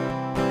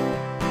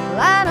 Well,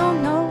 I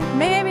don't know,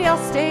 maybe I'll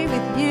stay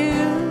with you.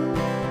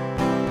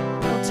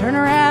 We'll turn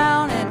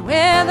around and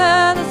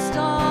weather the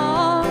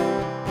storm.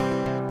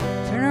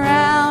 Turn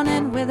around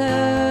and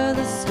weather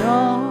the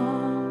storm.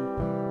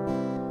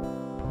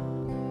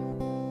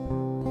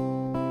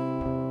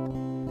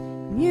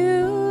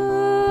 You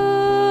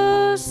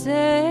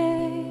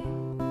say,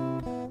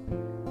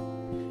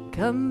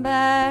 come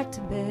back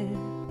to bed.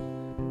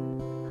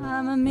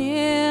 I'm a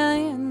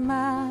million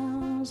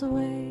miles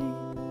away.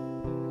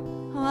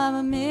 Oh, I'm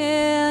a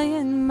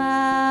million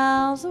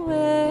miles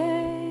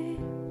away.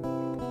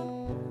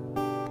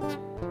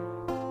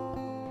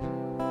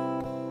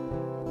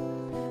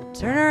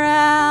 Turn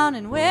around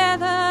and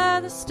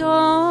weather the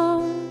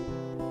storm.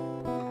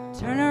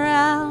 Turn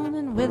around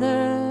and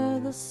weather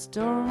the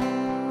storm.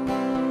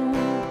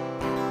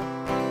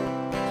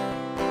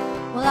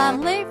 Well,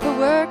 I'm late for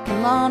work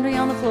and laundry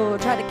on the floor.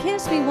 Tried to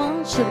kiss me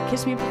once, should've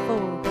kissed me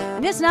before.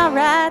 And it's not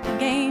right, the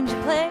games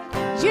you play.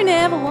 'Cause you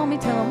never want me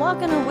till I'm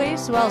walking away.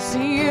 So I'll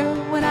see you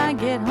when I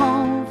get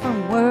home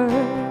from work.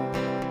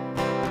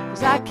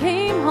 'Cause I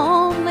came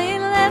home late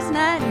last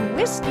night and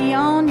whiskey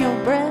on your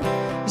breath.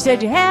 You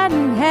said you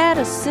hadn't had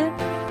a sip,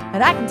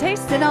 but I can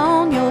taste it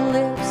on your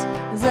lips.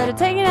 Instead of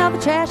taking out the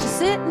trash, you're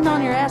sitting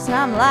on your ass and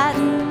I'm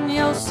lighting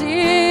your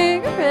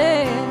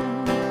cigarette.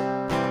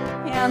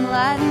 Yeah, I'm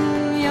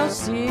lighting your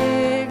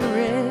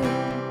cigarette.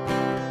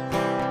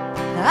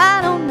 Now,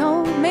 I don't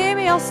know,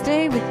 maybe I'll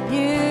stay with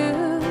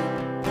you.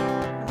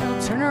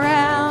 I'll turn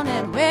around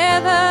and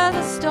weather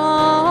the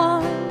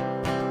storm.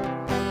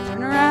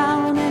 Turn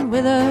around and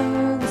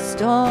weather the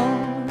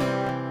storm.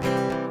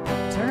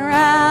 Turn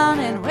around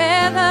and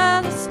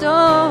weather the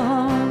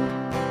storm.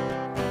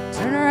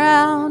 Turn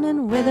around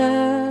and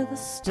weather the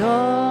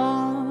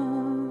storm.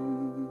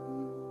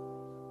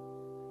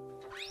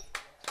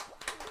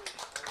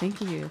 Thank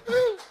you.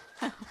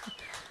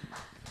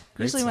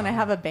 Usually when I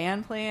have a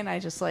band playing, I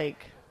just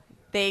like,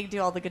 they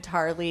do all the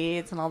guitar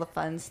leads and all the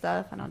fun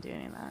stuff. I don't do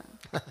any of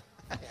that.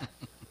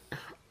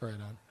 Right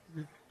on.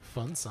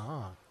 Fun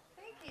song.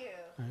 Thank you.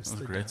 That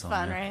was a great song.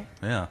 Fun, yeah. right?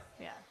 Yeah.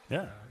 Yeah.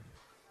 Yeah.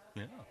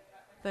 Yeah.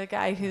 The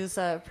guy who's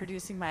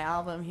producing my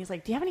album, he's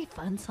like, do you have any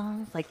fun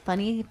songs? Like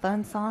funny,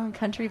 fun song,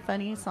 country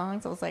funny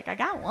songs? I was like, I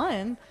got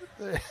one.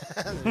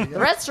 The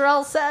rest are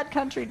all sad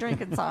country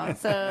drinking songs.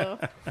 So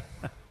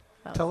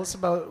Tell us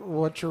about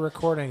what you're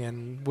recording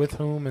and with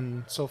whom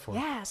and so forth.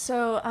 yeah,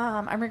 so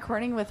I'm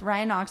recording with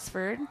Ryan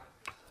Oxford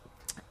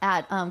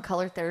at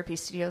Color Therapy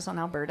Studios on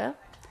Alberta.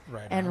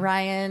 Right. And on.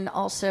 Ryan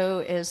also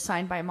is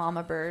signed by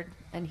Mama Bird,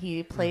 and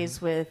he plays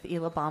Mm-hmm. with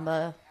Ela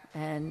Bamba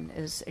and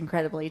is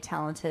incredibly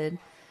talented.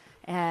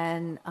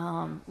 And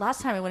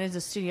last time I went into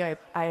the studio,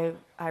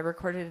 I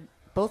recorded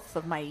both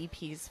of my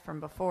EPs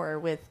from before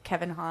with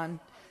Kevin Hahn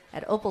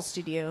at Opal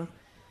Studio.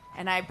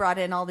 And I brought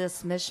in all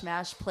this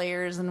mishmash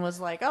players and was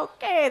like,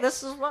 okay,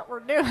 this is what we're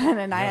doing.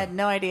 And I had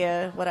no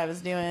idea what I was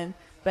doing,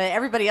 but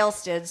everybody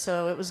else did,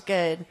 so it was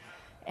good.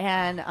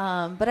 And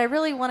but I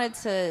really wanted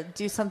to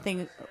do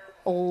something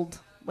old,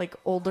 like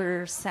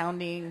older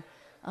sounding,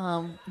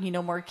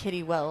 more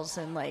Kitty Wells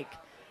and like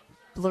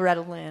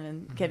Loretta Lynn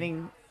and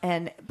getting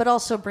but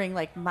also bring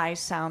like my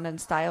sound and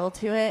style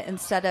to it.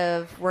 Instead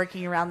of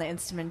working around the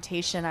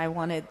instrumentation, I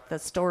wanted the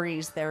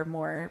stories there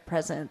more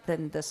present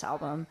than this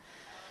album.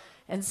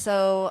 And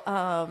so,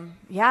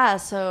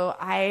 so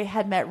I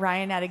had met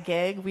Ryan at a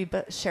gig. We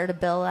shared a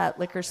bill at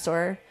liquor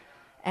store,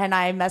 and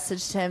I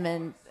messaged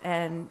him,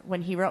 and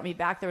when he wrote me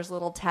back, there was a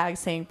little tag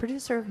saying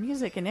producer of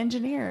music and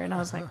engineer, and I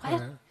was like,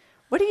 what?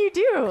 What do you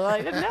do?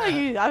 I didn't know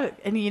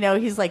you.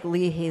 He's like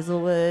Lee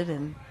Hazelwood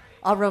and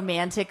all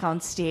romantic on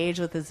stage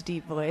with his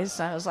deep voice.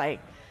 And I was like,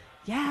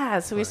 yeah.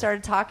 So we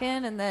started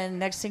talking, and then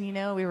next thing you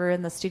know, we were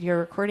in the studio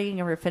recording,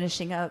 and we're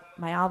finishing up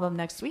my album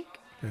next week.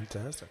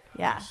 Fantastic.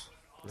 Yeah.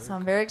 So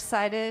I'm very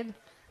excited.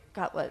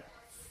 Got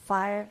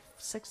 5,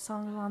 6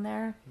 songs on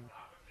there.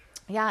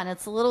 Yeah, and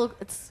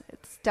it's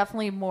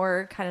definitely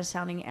more kind of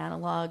sounding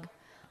analog,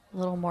 a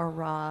little more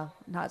raw,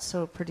 not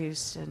so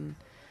produced, and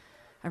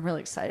I'm really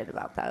excited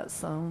about that.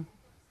 So,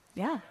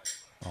 yeah.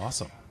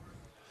 Awesome.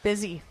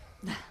 Busy.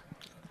 You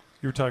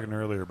were talking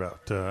earlier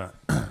about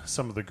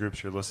some of the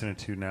groups you're listening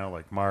to now,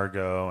 like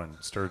Margot and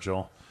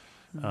Sturgill.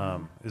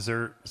 Is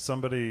there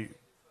somebody...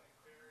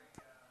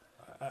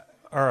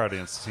 Our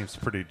audience seems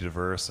pretty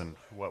diverse in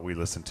what we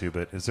listen to,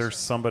 but is there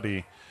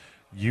somebody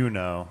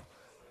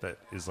that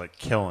is like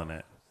killing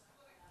it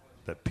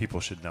that people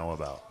should know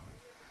about?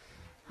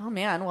 Oh,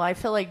 man. Well, I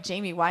feel like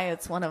Jamie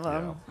Wyatt's one of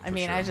them. Yeah, I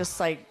mean, sure. I just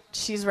like,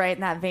 she's right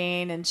in that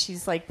vein, and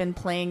she's like been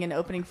playing and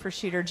opening for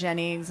Shooter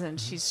Jennings, and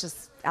she's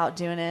just out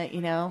doing it,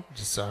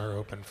 Just saw her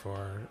open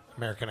for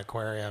American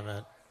Aquarium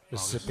at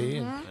Mississippi,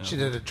 and she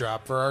did a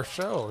drop for our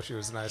show. She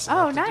was nice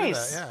enough to do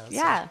nice. that.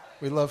 Yeah. So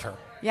we love her.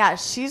 Yeah,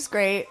 she's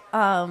great.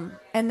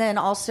 And then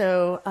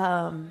also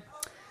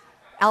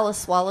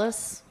Alice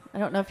Wallace. I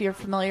don't know if you're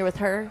familiar with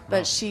her,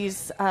 but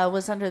she's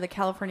was under the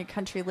California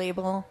Country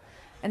label.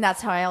 And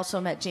that's how I also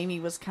met Jamie,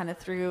 was kind of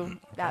through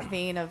that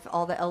vein of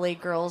all the LA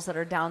girls that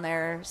are down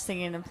there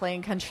singing and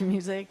playing country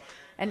music.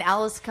 And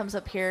Alice comes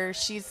up here.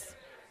 She's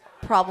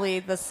probably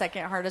the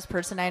second hardest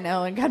person I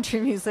know in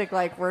country music,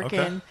 like working.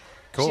 Okay.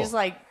 Cool. She's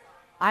like,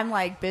 I'm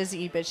like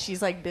busy, but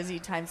she's like busy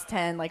times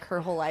 10. Like her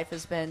whole life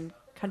has been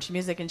country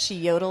music, and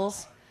she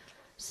yodels.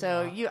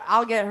 So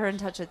I'll get her in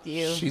touch with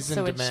you. She's in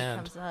so when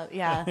demand. She comes up,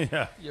 yeah.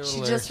 Yeah.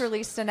 She just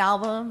released an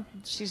album.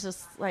 She's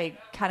just like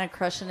kind of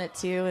crushing it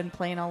too, and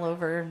playing all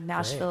over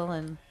Nashville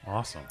and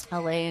Awesome.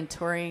 LA and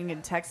touring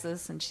in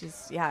Texas. And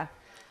she's This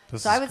So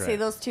is I would say great.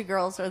 those two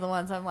girls are the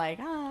ones I'm like,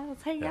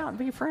 let's hang out and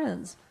be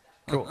friends.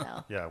 Cool.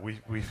 No. Yeah,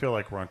 we feel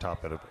like we're on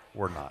top of it, but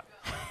we're not.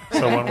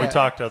 So when we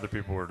talk to other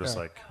people, we're just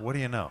like, what do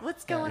you know?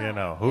 What's going You on?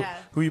 know, Yeah.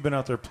 who you been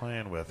out there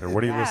playing with, or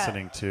what are you Yeah.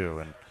 listening to?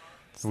 And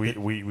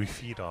we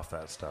feed off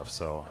that stuff.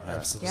 So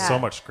Absolutely. Yeah. so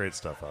much great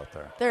stuff out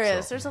there. There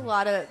is. So,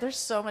 There's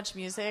so much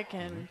music,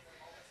 and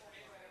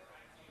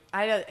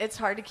it's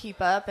hard to keep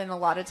up. And a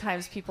lot of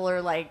times people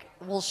are like,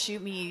 will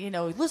shoot me,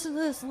 listen to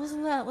this, listen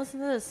to that, listen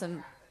to this.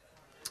 And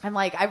I'm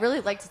like, I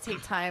really like to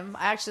take time.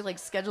 I actually like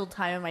scheduled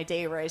time in my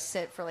day where I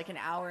sit for like an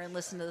hour and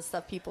listen to the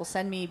stuff people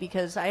send me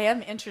because I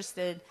am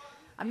interested.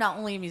 I'm not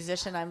only a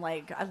musician. I'm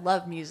like, I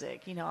love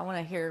music. You know, I want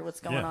to hear what's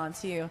going on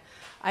too.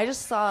 I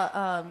just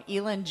saw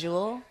Elin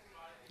Jewel.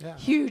 Yeah.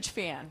 Huge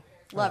fan.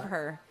 Love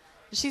her.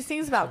 She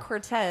sings about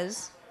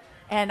Cortez.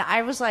 And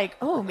I was like,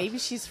 oh, maybe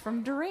she's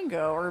from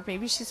Durango or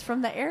maybe she's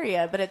from the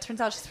area. But it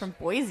turns out she's from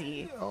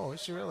Boise. Oh,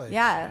 is she really?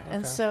 Yeah. Okay.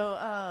 And so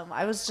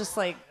I was just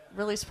like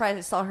really surprised.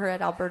 I saw her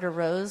at Alberta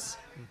Rose.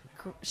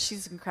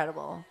 She's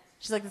incredible.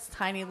 She's like this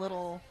tiny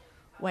little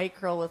white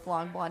girl with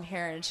long blonde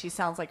hair. And she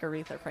sounds like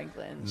Aretha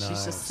Franklin. She's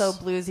Nice. just so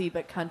bluesy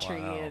but country.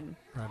 Wow. And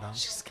Right on.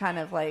 she's kind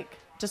of like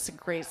just a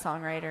great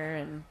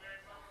songwriter. And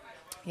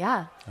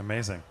yeah,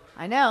 Amazing.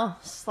 I know.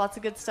 Just lots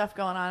of good stuff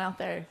going on out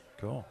there.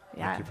 Cool.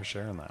 Yeah. Thank you for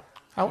sharing that.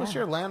 How was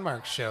your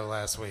Landmark show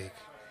last week?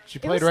 She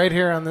It played was- right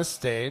here on this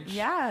stage.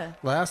 Yeah.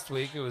 Last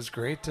week, it was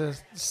great to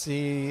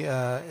see.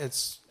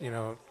 It's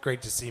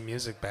great to see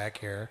music back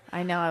here.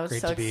 I know. I was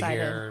Great so to be excited.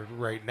 here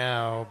right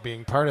now.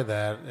 Being part of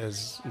that it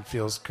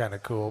feels kind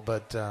of cool.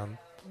 But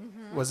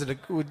was it?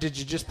 Did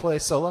you just play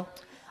solo?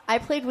 I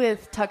played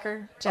with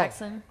Tucker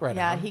Jackson. right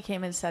yeah, on. he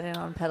came and sat in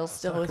on pedal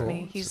steel with cool.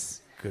 me.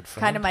 He's Good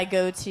friend. kind of my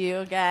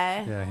go-to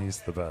guy. Yeah,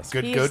 he's the best.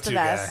 Good He's go-to the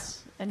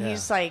best. And Yeah.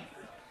 he's like,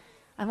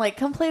 I'm like,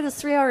 come play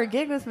this 3-hour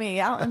gig with me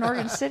out in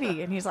Oregon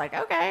City. And he's like,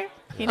 okay.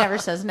 He never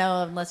says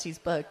no unless he's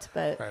booked.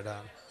 But Right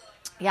on.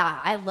 yeah,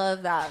 I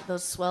love that,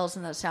 those swells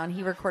and that sound.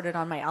 He recorded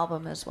on my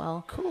album as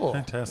well. Cool.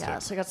 Fantastic. Yeah,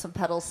 so I got some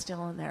pedals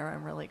still in there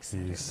I'm really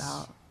excited He's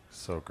about.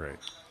 so great.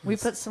 We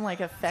put some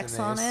like effects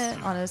on nice.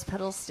 it on his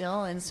pedal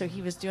steel, and so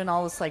he was doing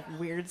all this like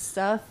weird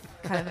stuff,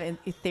 kind of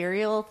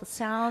ethereal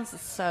sounds.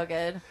 It's so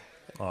good.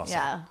 Awesome.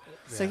 Yeah.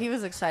 So he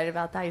was excited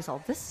about that. He's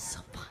all, "This is so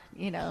fun,"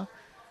 you know.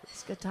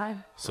 It's a good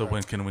time. So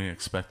when can we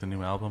expect a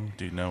new album?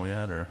 Do you know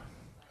yet, or?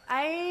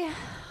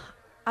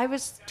 I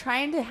was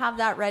trying to have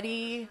that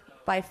ready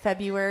by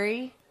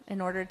February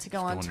in order to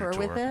go on Go tour your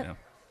with it. yeah.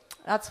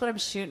 That's what I'm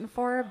shooting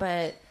for,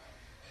 but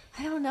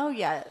I don't know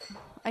yet.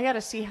 I got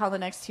to see how the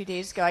next 2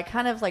 days go. I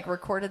kind of like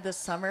recorded this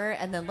summer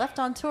and then left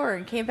on tour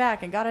and came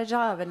back and got a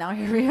job, and now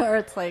here we are.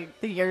 It's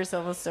like the year's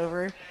almost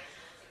over.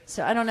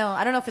 So I don't know.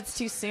 I don't know if it's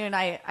too soon.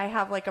 I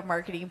have like a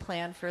marketing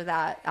plan for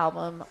that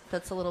album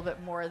that's a little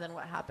bit more than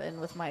what happened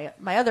with my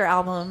other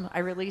album. I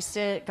released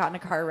it, got in a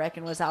car wreck,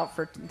 and was out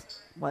for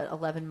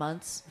 11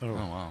 months. Oh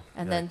wow.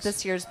 And then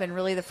this year's been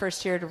really the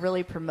first year to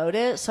really promote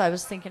it. So I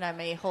was thinking I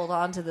may hold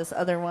on to this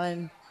other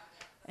one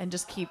and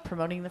just keep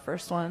promoting the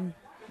first one,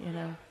 you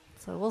know.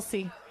 So we'll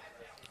see.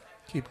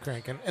 Keep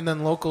cranking. And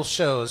then local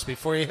shows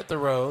before you hit the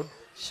road.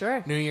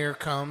 Sure. New Year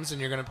comes and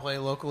you're going to play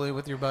locally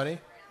with your buddy?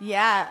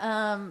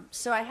 Yeah.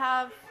 So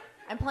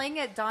I'm playing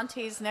at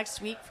Dante's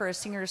next week for a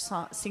Singers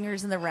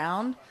in the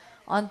Round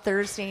on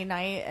Thursday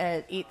night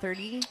at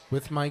 8:30.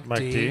 With Mike Mike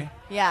D.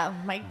 Yeah,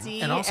 Mike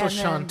D. And also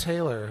Sean then-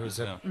 Taylor, who's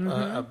a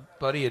Mm-hmm.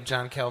 buddy of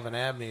John Calvin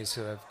Abney's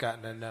who I've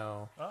gotten to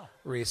know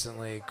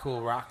recently.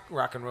 Cool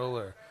rock and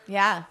roller.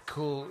 Yeah,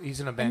 Cool. He's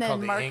in a band then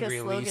called the Marcus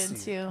Angry Logan,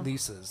 too.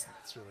 Lisa's.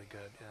 That's really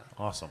good. Yeah.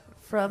 Awesome.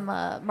 from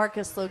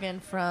Marcus Logan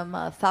from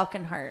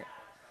Falconheart.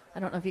 I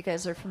don't know if you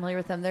guys are familiar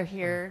with them. They're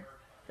here.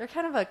 They're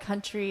kind of a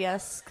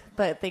country-esque,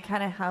 but they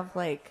kind of have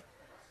like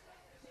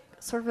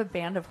sort of a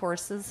Band of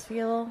Horses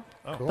feel.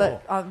 Oh, Cool.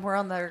 But we're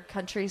on their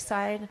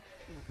countryside.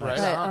 Right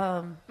But,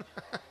 on.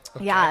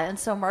 yeah, and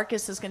so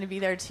Marcus is going to be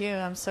there too.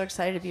 I'm so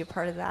excited to be a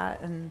part of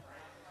that. And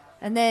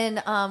then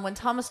when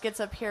Thomas gets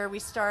up here, we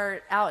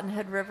start out in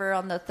Hood River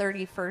on the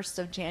 31st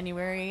of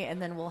January,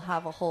 and then we'll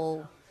have a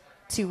whole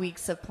 2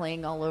 weeks of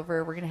playing all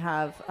over. We're going to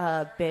have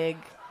a big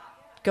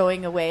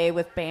going away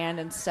with band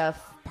and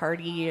stuff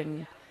party,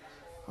 and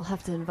I'll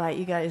have to invite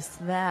you guys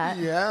to that.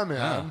 Yeah,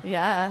 man.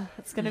 Yeah,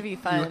 it's going to be You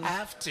fun.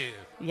 have to.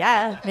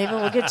 Yeah, maybe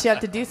we'll get you up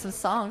to do some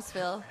songs,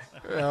 Phil.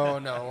 Oh,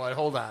 no. Wait,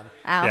 hold on.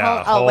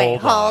 Yeah, Wait,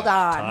 hold hold on.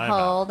 on, Time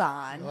hold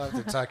I'll on.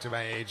 have to talk to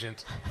my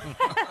agent.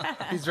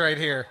 He's right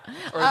here.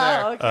 Or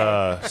Oh,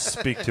 there. okay.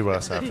 Speak to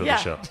us after Yeah.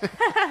 the show.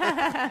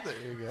 There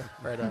you go.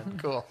 Right on.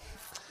 Cool.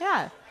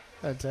 Yeah.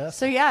 Fantastic.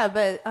 So yeah,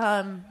 but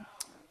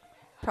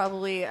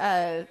probably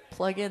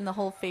plug in the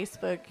whole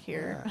Facebook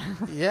here.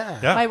 Yeah.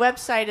 Yeah. My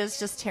website is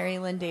just Terry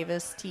Lynn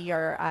Davis,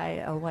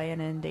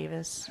 TRILYNN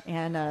Davis,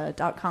 and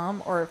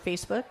 .com or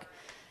Facebook,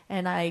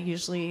 and I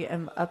usually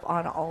am up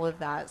on all of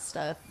that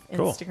stuff.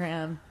 Cool.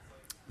 Instagram,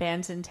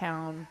 bands in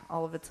town,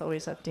 all of it's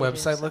always updated.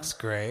 Website so. looks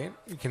great.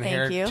 You can Thank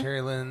hear you.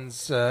 Terry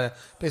Lynn's,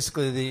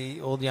 basically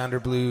the old Yonder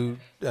Blue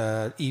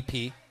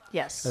EP,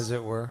 Yes. as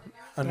it were,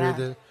 under Yeah.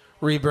 the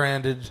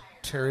rebranded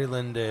Terry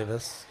Lynn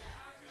Davis.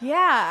 Yeah,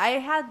 I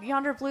had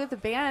Yonder Blue, the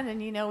band,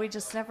 and we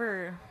just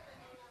never.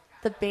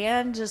 The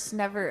band just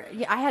never.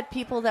 Yeah, I had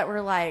people that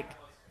were like,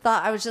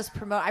 thought I was just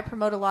I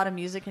promote a lot of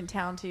music in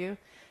town too,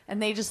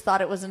 and they just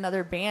thought it was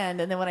another band.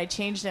 And then when I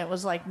changed it, it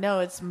was like, no,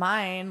 it's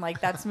mine.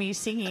 Like that's me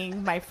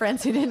singing. My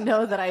friends who didn't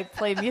know that I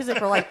played music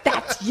were like,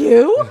 that's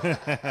you.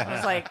 I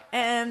was like,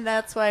 and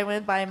that's why I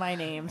went by my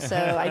name. So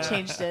I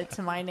changed it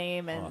to my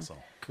name, and Awesome.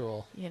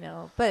 Cool.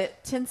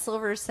 but Tin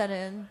Silver set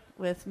in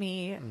with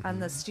me on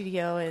the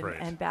studio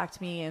Great. and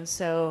backed me, and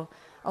so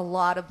a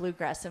lot of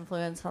bluegrass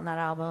influence on that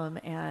album,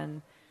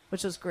 and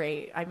which was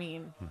great. I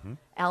mean,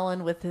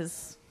 Alan with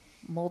his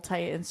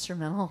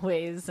multi-instrumental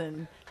ways,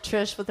 and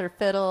Trish with her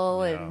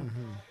fiddle, and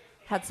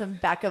had some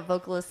backup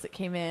vocalists that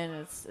came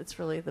in. It's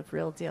really the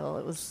real deal.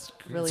 It was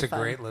really It's a fun.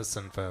 great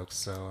listen, folks.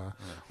 So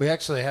we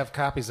actually have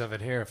copies of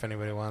it here if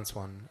anybody wants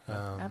one.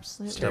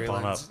 Absolutely. Step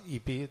on Lynn's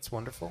EP, it's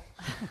wonderful.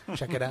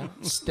 Check it out.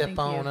 Step Thank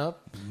on you.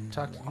 up.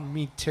 Talk to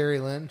me, Terry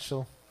Lynn.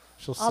 She'll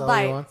I'll sell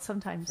buy you it one.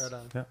 sometimes, Right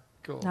on. Yeah.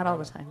 Cool. not all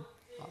the time.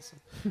 Awesome.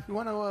 You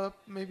want to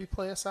maybe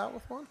play us out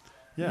with one?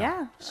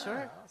 Yeah,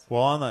 sure.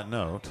 Well, on that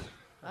note,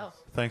 Oh.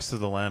 thanks to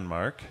the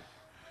Landmark.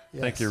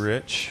 Thank Yes. you,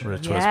 Rich.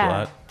 Rich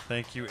Yeah. Westblatt.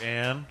 Thank you,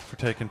 Ann, for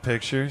taking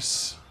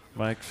pictures.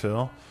 Mike,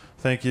 Phil.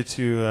 Thank you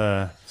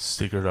to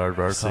Secret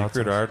Aardvark.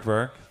 Secret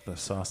Aardvark, the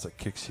sauce that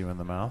kicks you in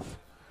the mouth.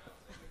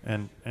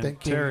 And Thank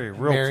Terry, you,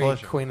 real Mary,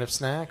 pleasure. Queen of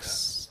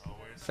Snacks.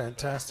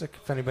 Fantastic.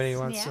 If anybody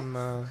wants Snacks?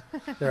 some,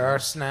 there are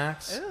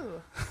snacks Ooh,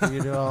 for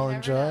you to all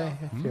enjoy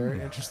if Mm. you're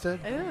interested.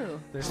 ooh.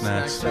 There's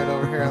Snacks. snacks right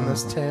over here on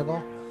this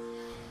table.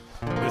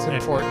 It's And-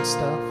 important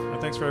stuff. And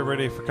thanks for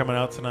everybody for coming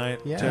out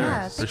tonight. Yeah. Terry,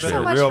 Yeah, it's thanks been so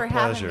a much real for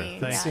having pleasure. me.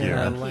 Thank Yeah, you.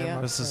 thank you.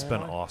 Landmark This has been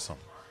family. awesome.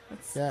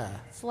 Yeah.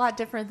 It's a lot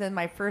different than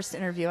my first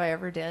interview I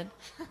ever did.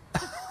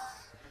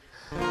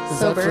 Is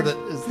Sober. that for the?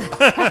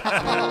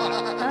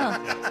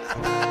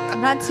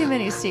 Not too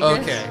many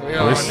secrets. Okay. We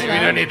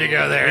don't need to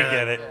go there. We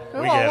get it. We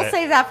Well, get we'll it.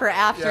 save that for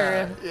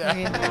after Yeah,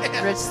 maybe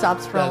Rich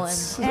stops rolling.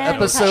 That's And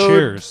episode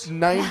Cheers.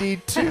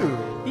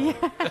 92.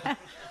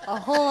 a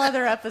whole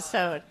other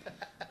episode.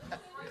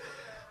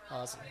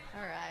 Awesome.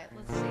 All right,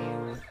 let's see.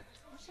 What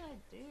should I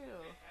do?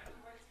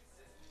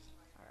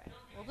 All right.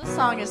 Well, this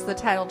song is the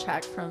title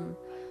track from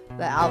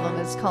the album.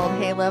 It's called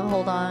Hey Love,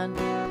 Hold On.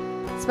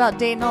 It's about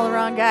dating all the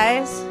wrong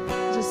guys,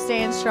 just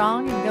staying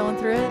strong and going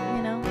through it,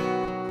 you know.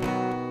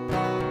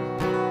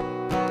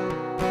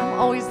 I'm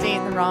always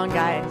dating the wrong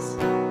guys.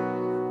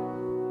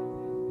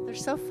 They're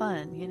so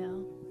fun, you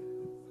know.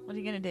 What are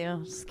you going to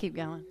do? Just keep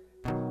going.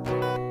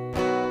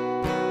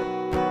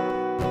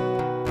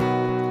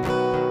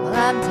 Well,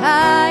 I'm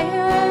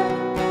tired,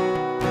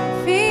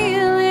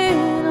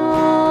 feeling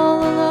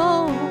all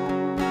alone.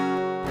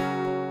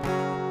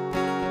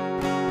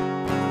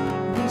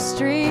 These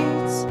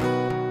streets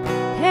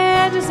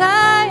and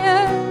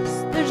desires,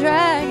 they're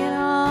dragging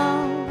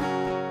on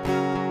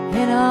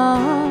and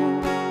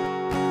on.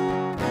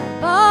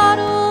 The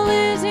bottle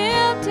is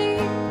empty.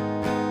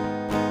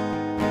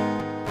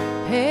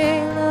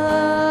 Hey,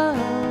 love,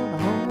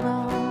 hold on.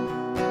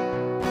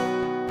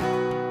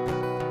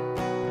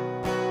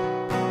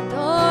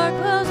 Door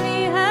closed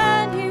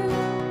behind you,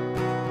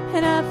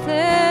 and I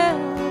fell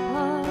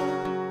apart.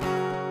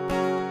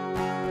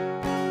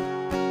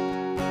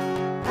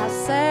 I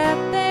sat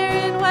there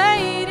and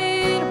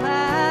waited.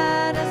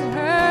 Why does it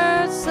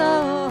hurt so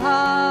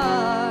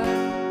hard?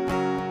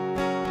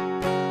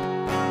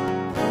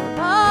 The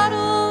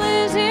bottle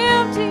is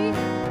empty,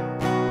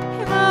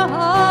 and my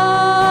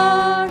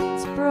heart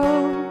is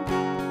broke.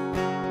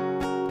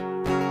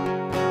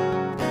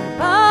 The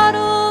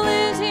bottle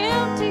is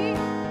empty.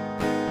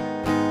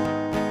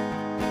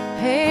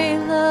 Hey,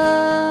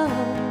 love,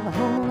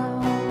 hold on.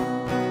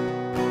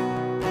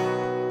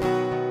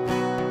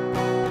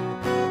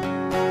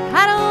 I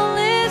don't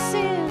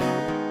listen,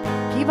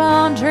 keep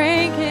on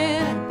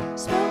drinking,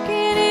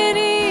 smoking, it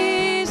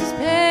eases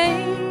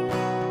pain.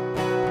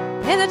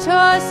 And the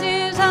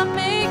choices I'm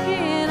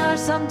making are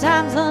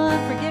sometimes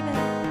unforgiving.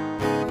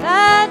 If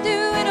I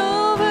do it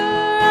over,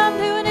 I'm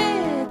doing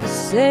it the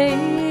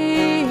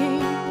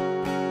same.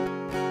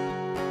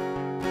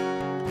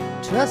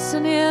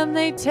 Trusting him,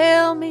 they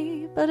tell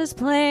me, but his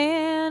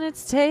plan,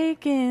 it's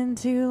taking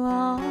too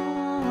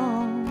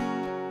long.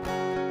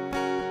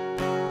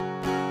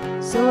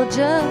 So I'll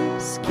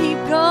just keep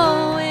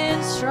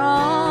going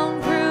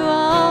strong through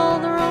all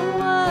the wrong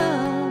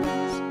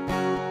ones.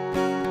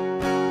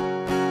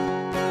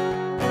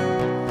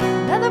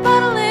 Another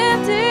bottle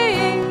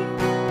empty,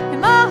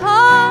 and my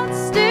heart's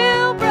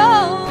still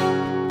broke.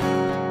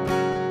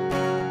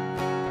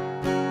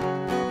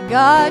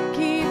 God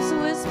keeps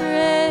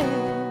whispering,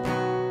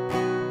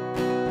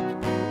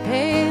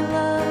 hey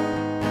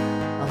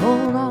love,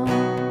 hold on.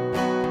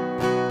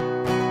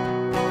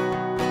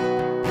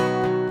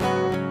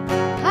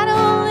 I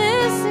don't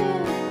listen,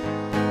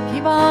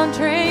 keep on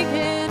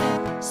drinking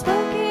and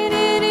smoking,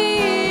 it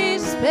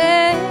eases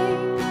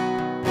pain.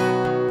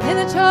 And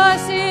the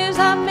choices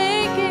I'm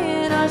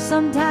making are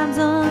sometimes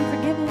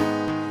unforgiving.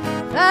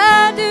 If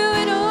I do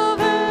it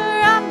over,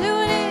 I'm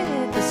doing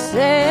it the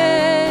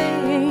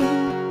same.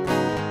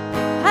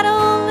 I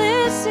don't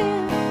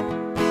listen,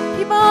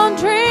 keep on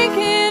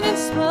drinking and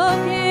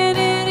smoking,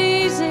 it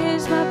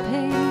eases my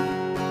pain.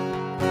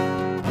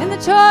 And the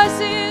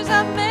choices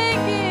I'm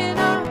making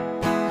are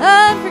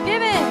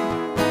unforgiving.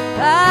 If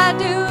I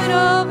do it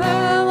over,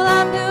 well,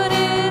 I'm doing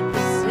it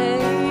the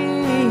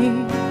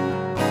same.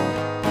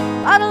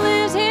 Bottle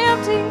is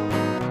empty,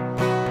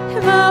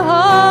 and my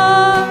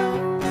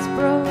heart's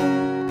broke.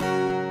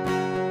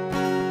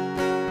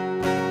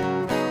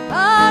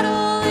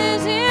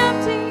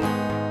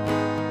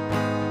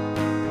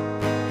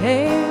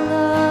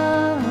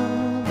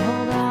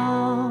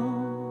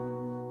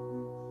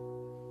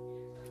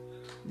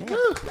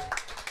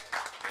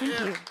 Thank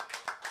you.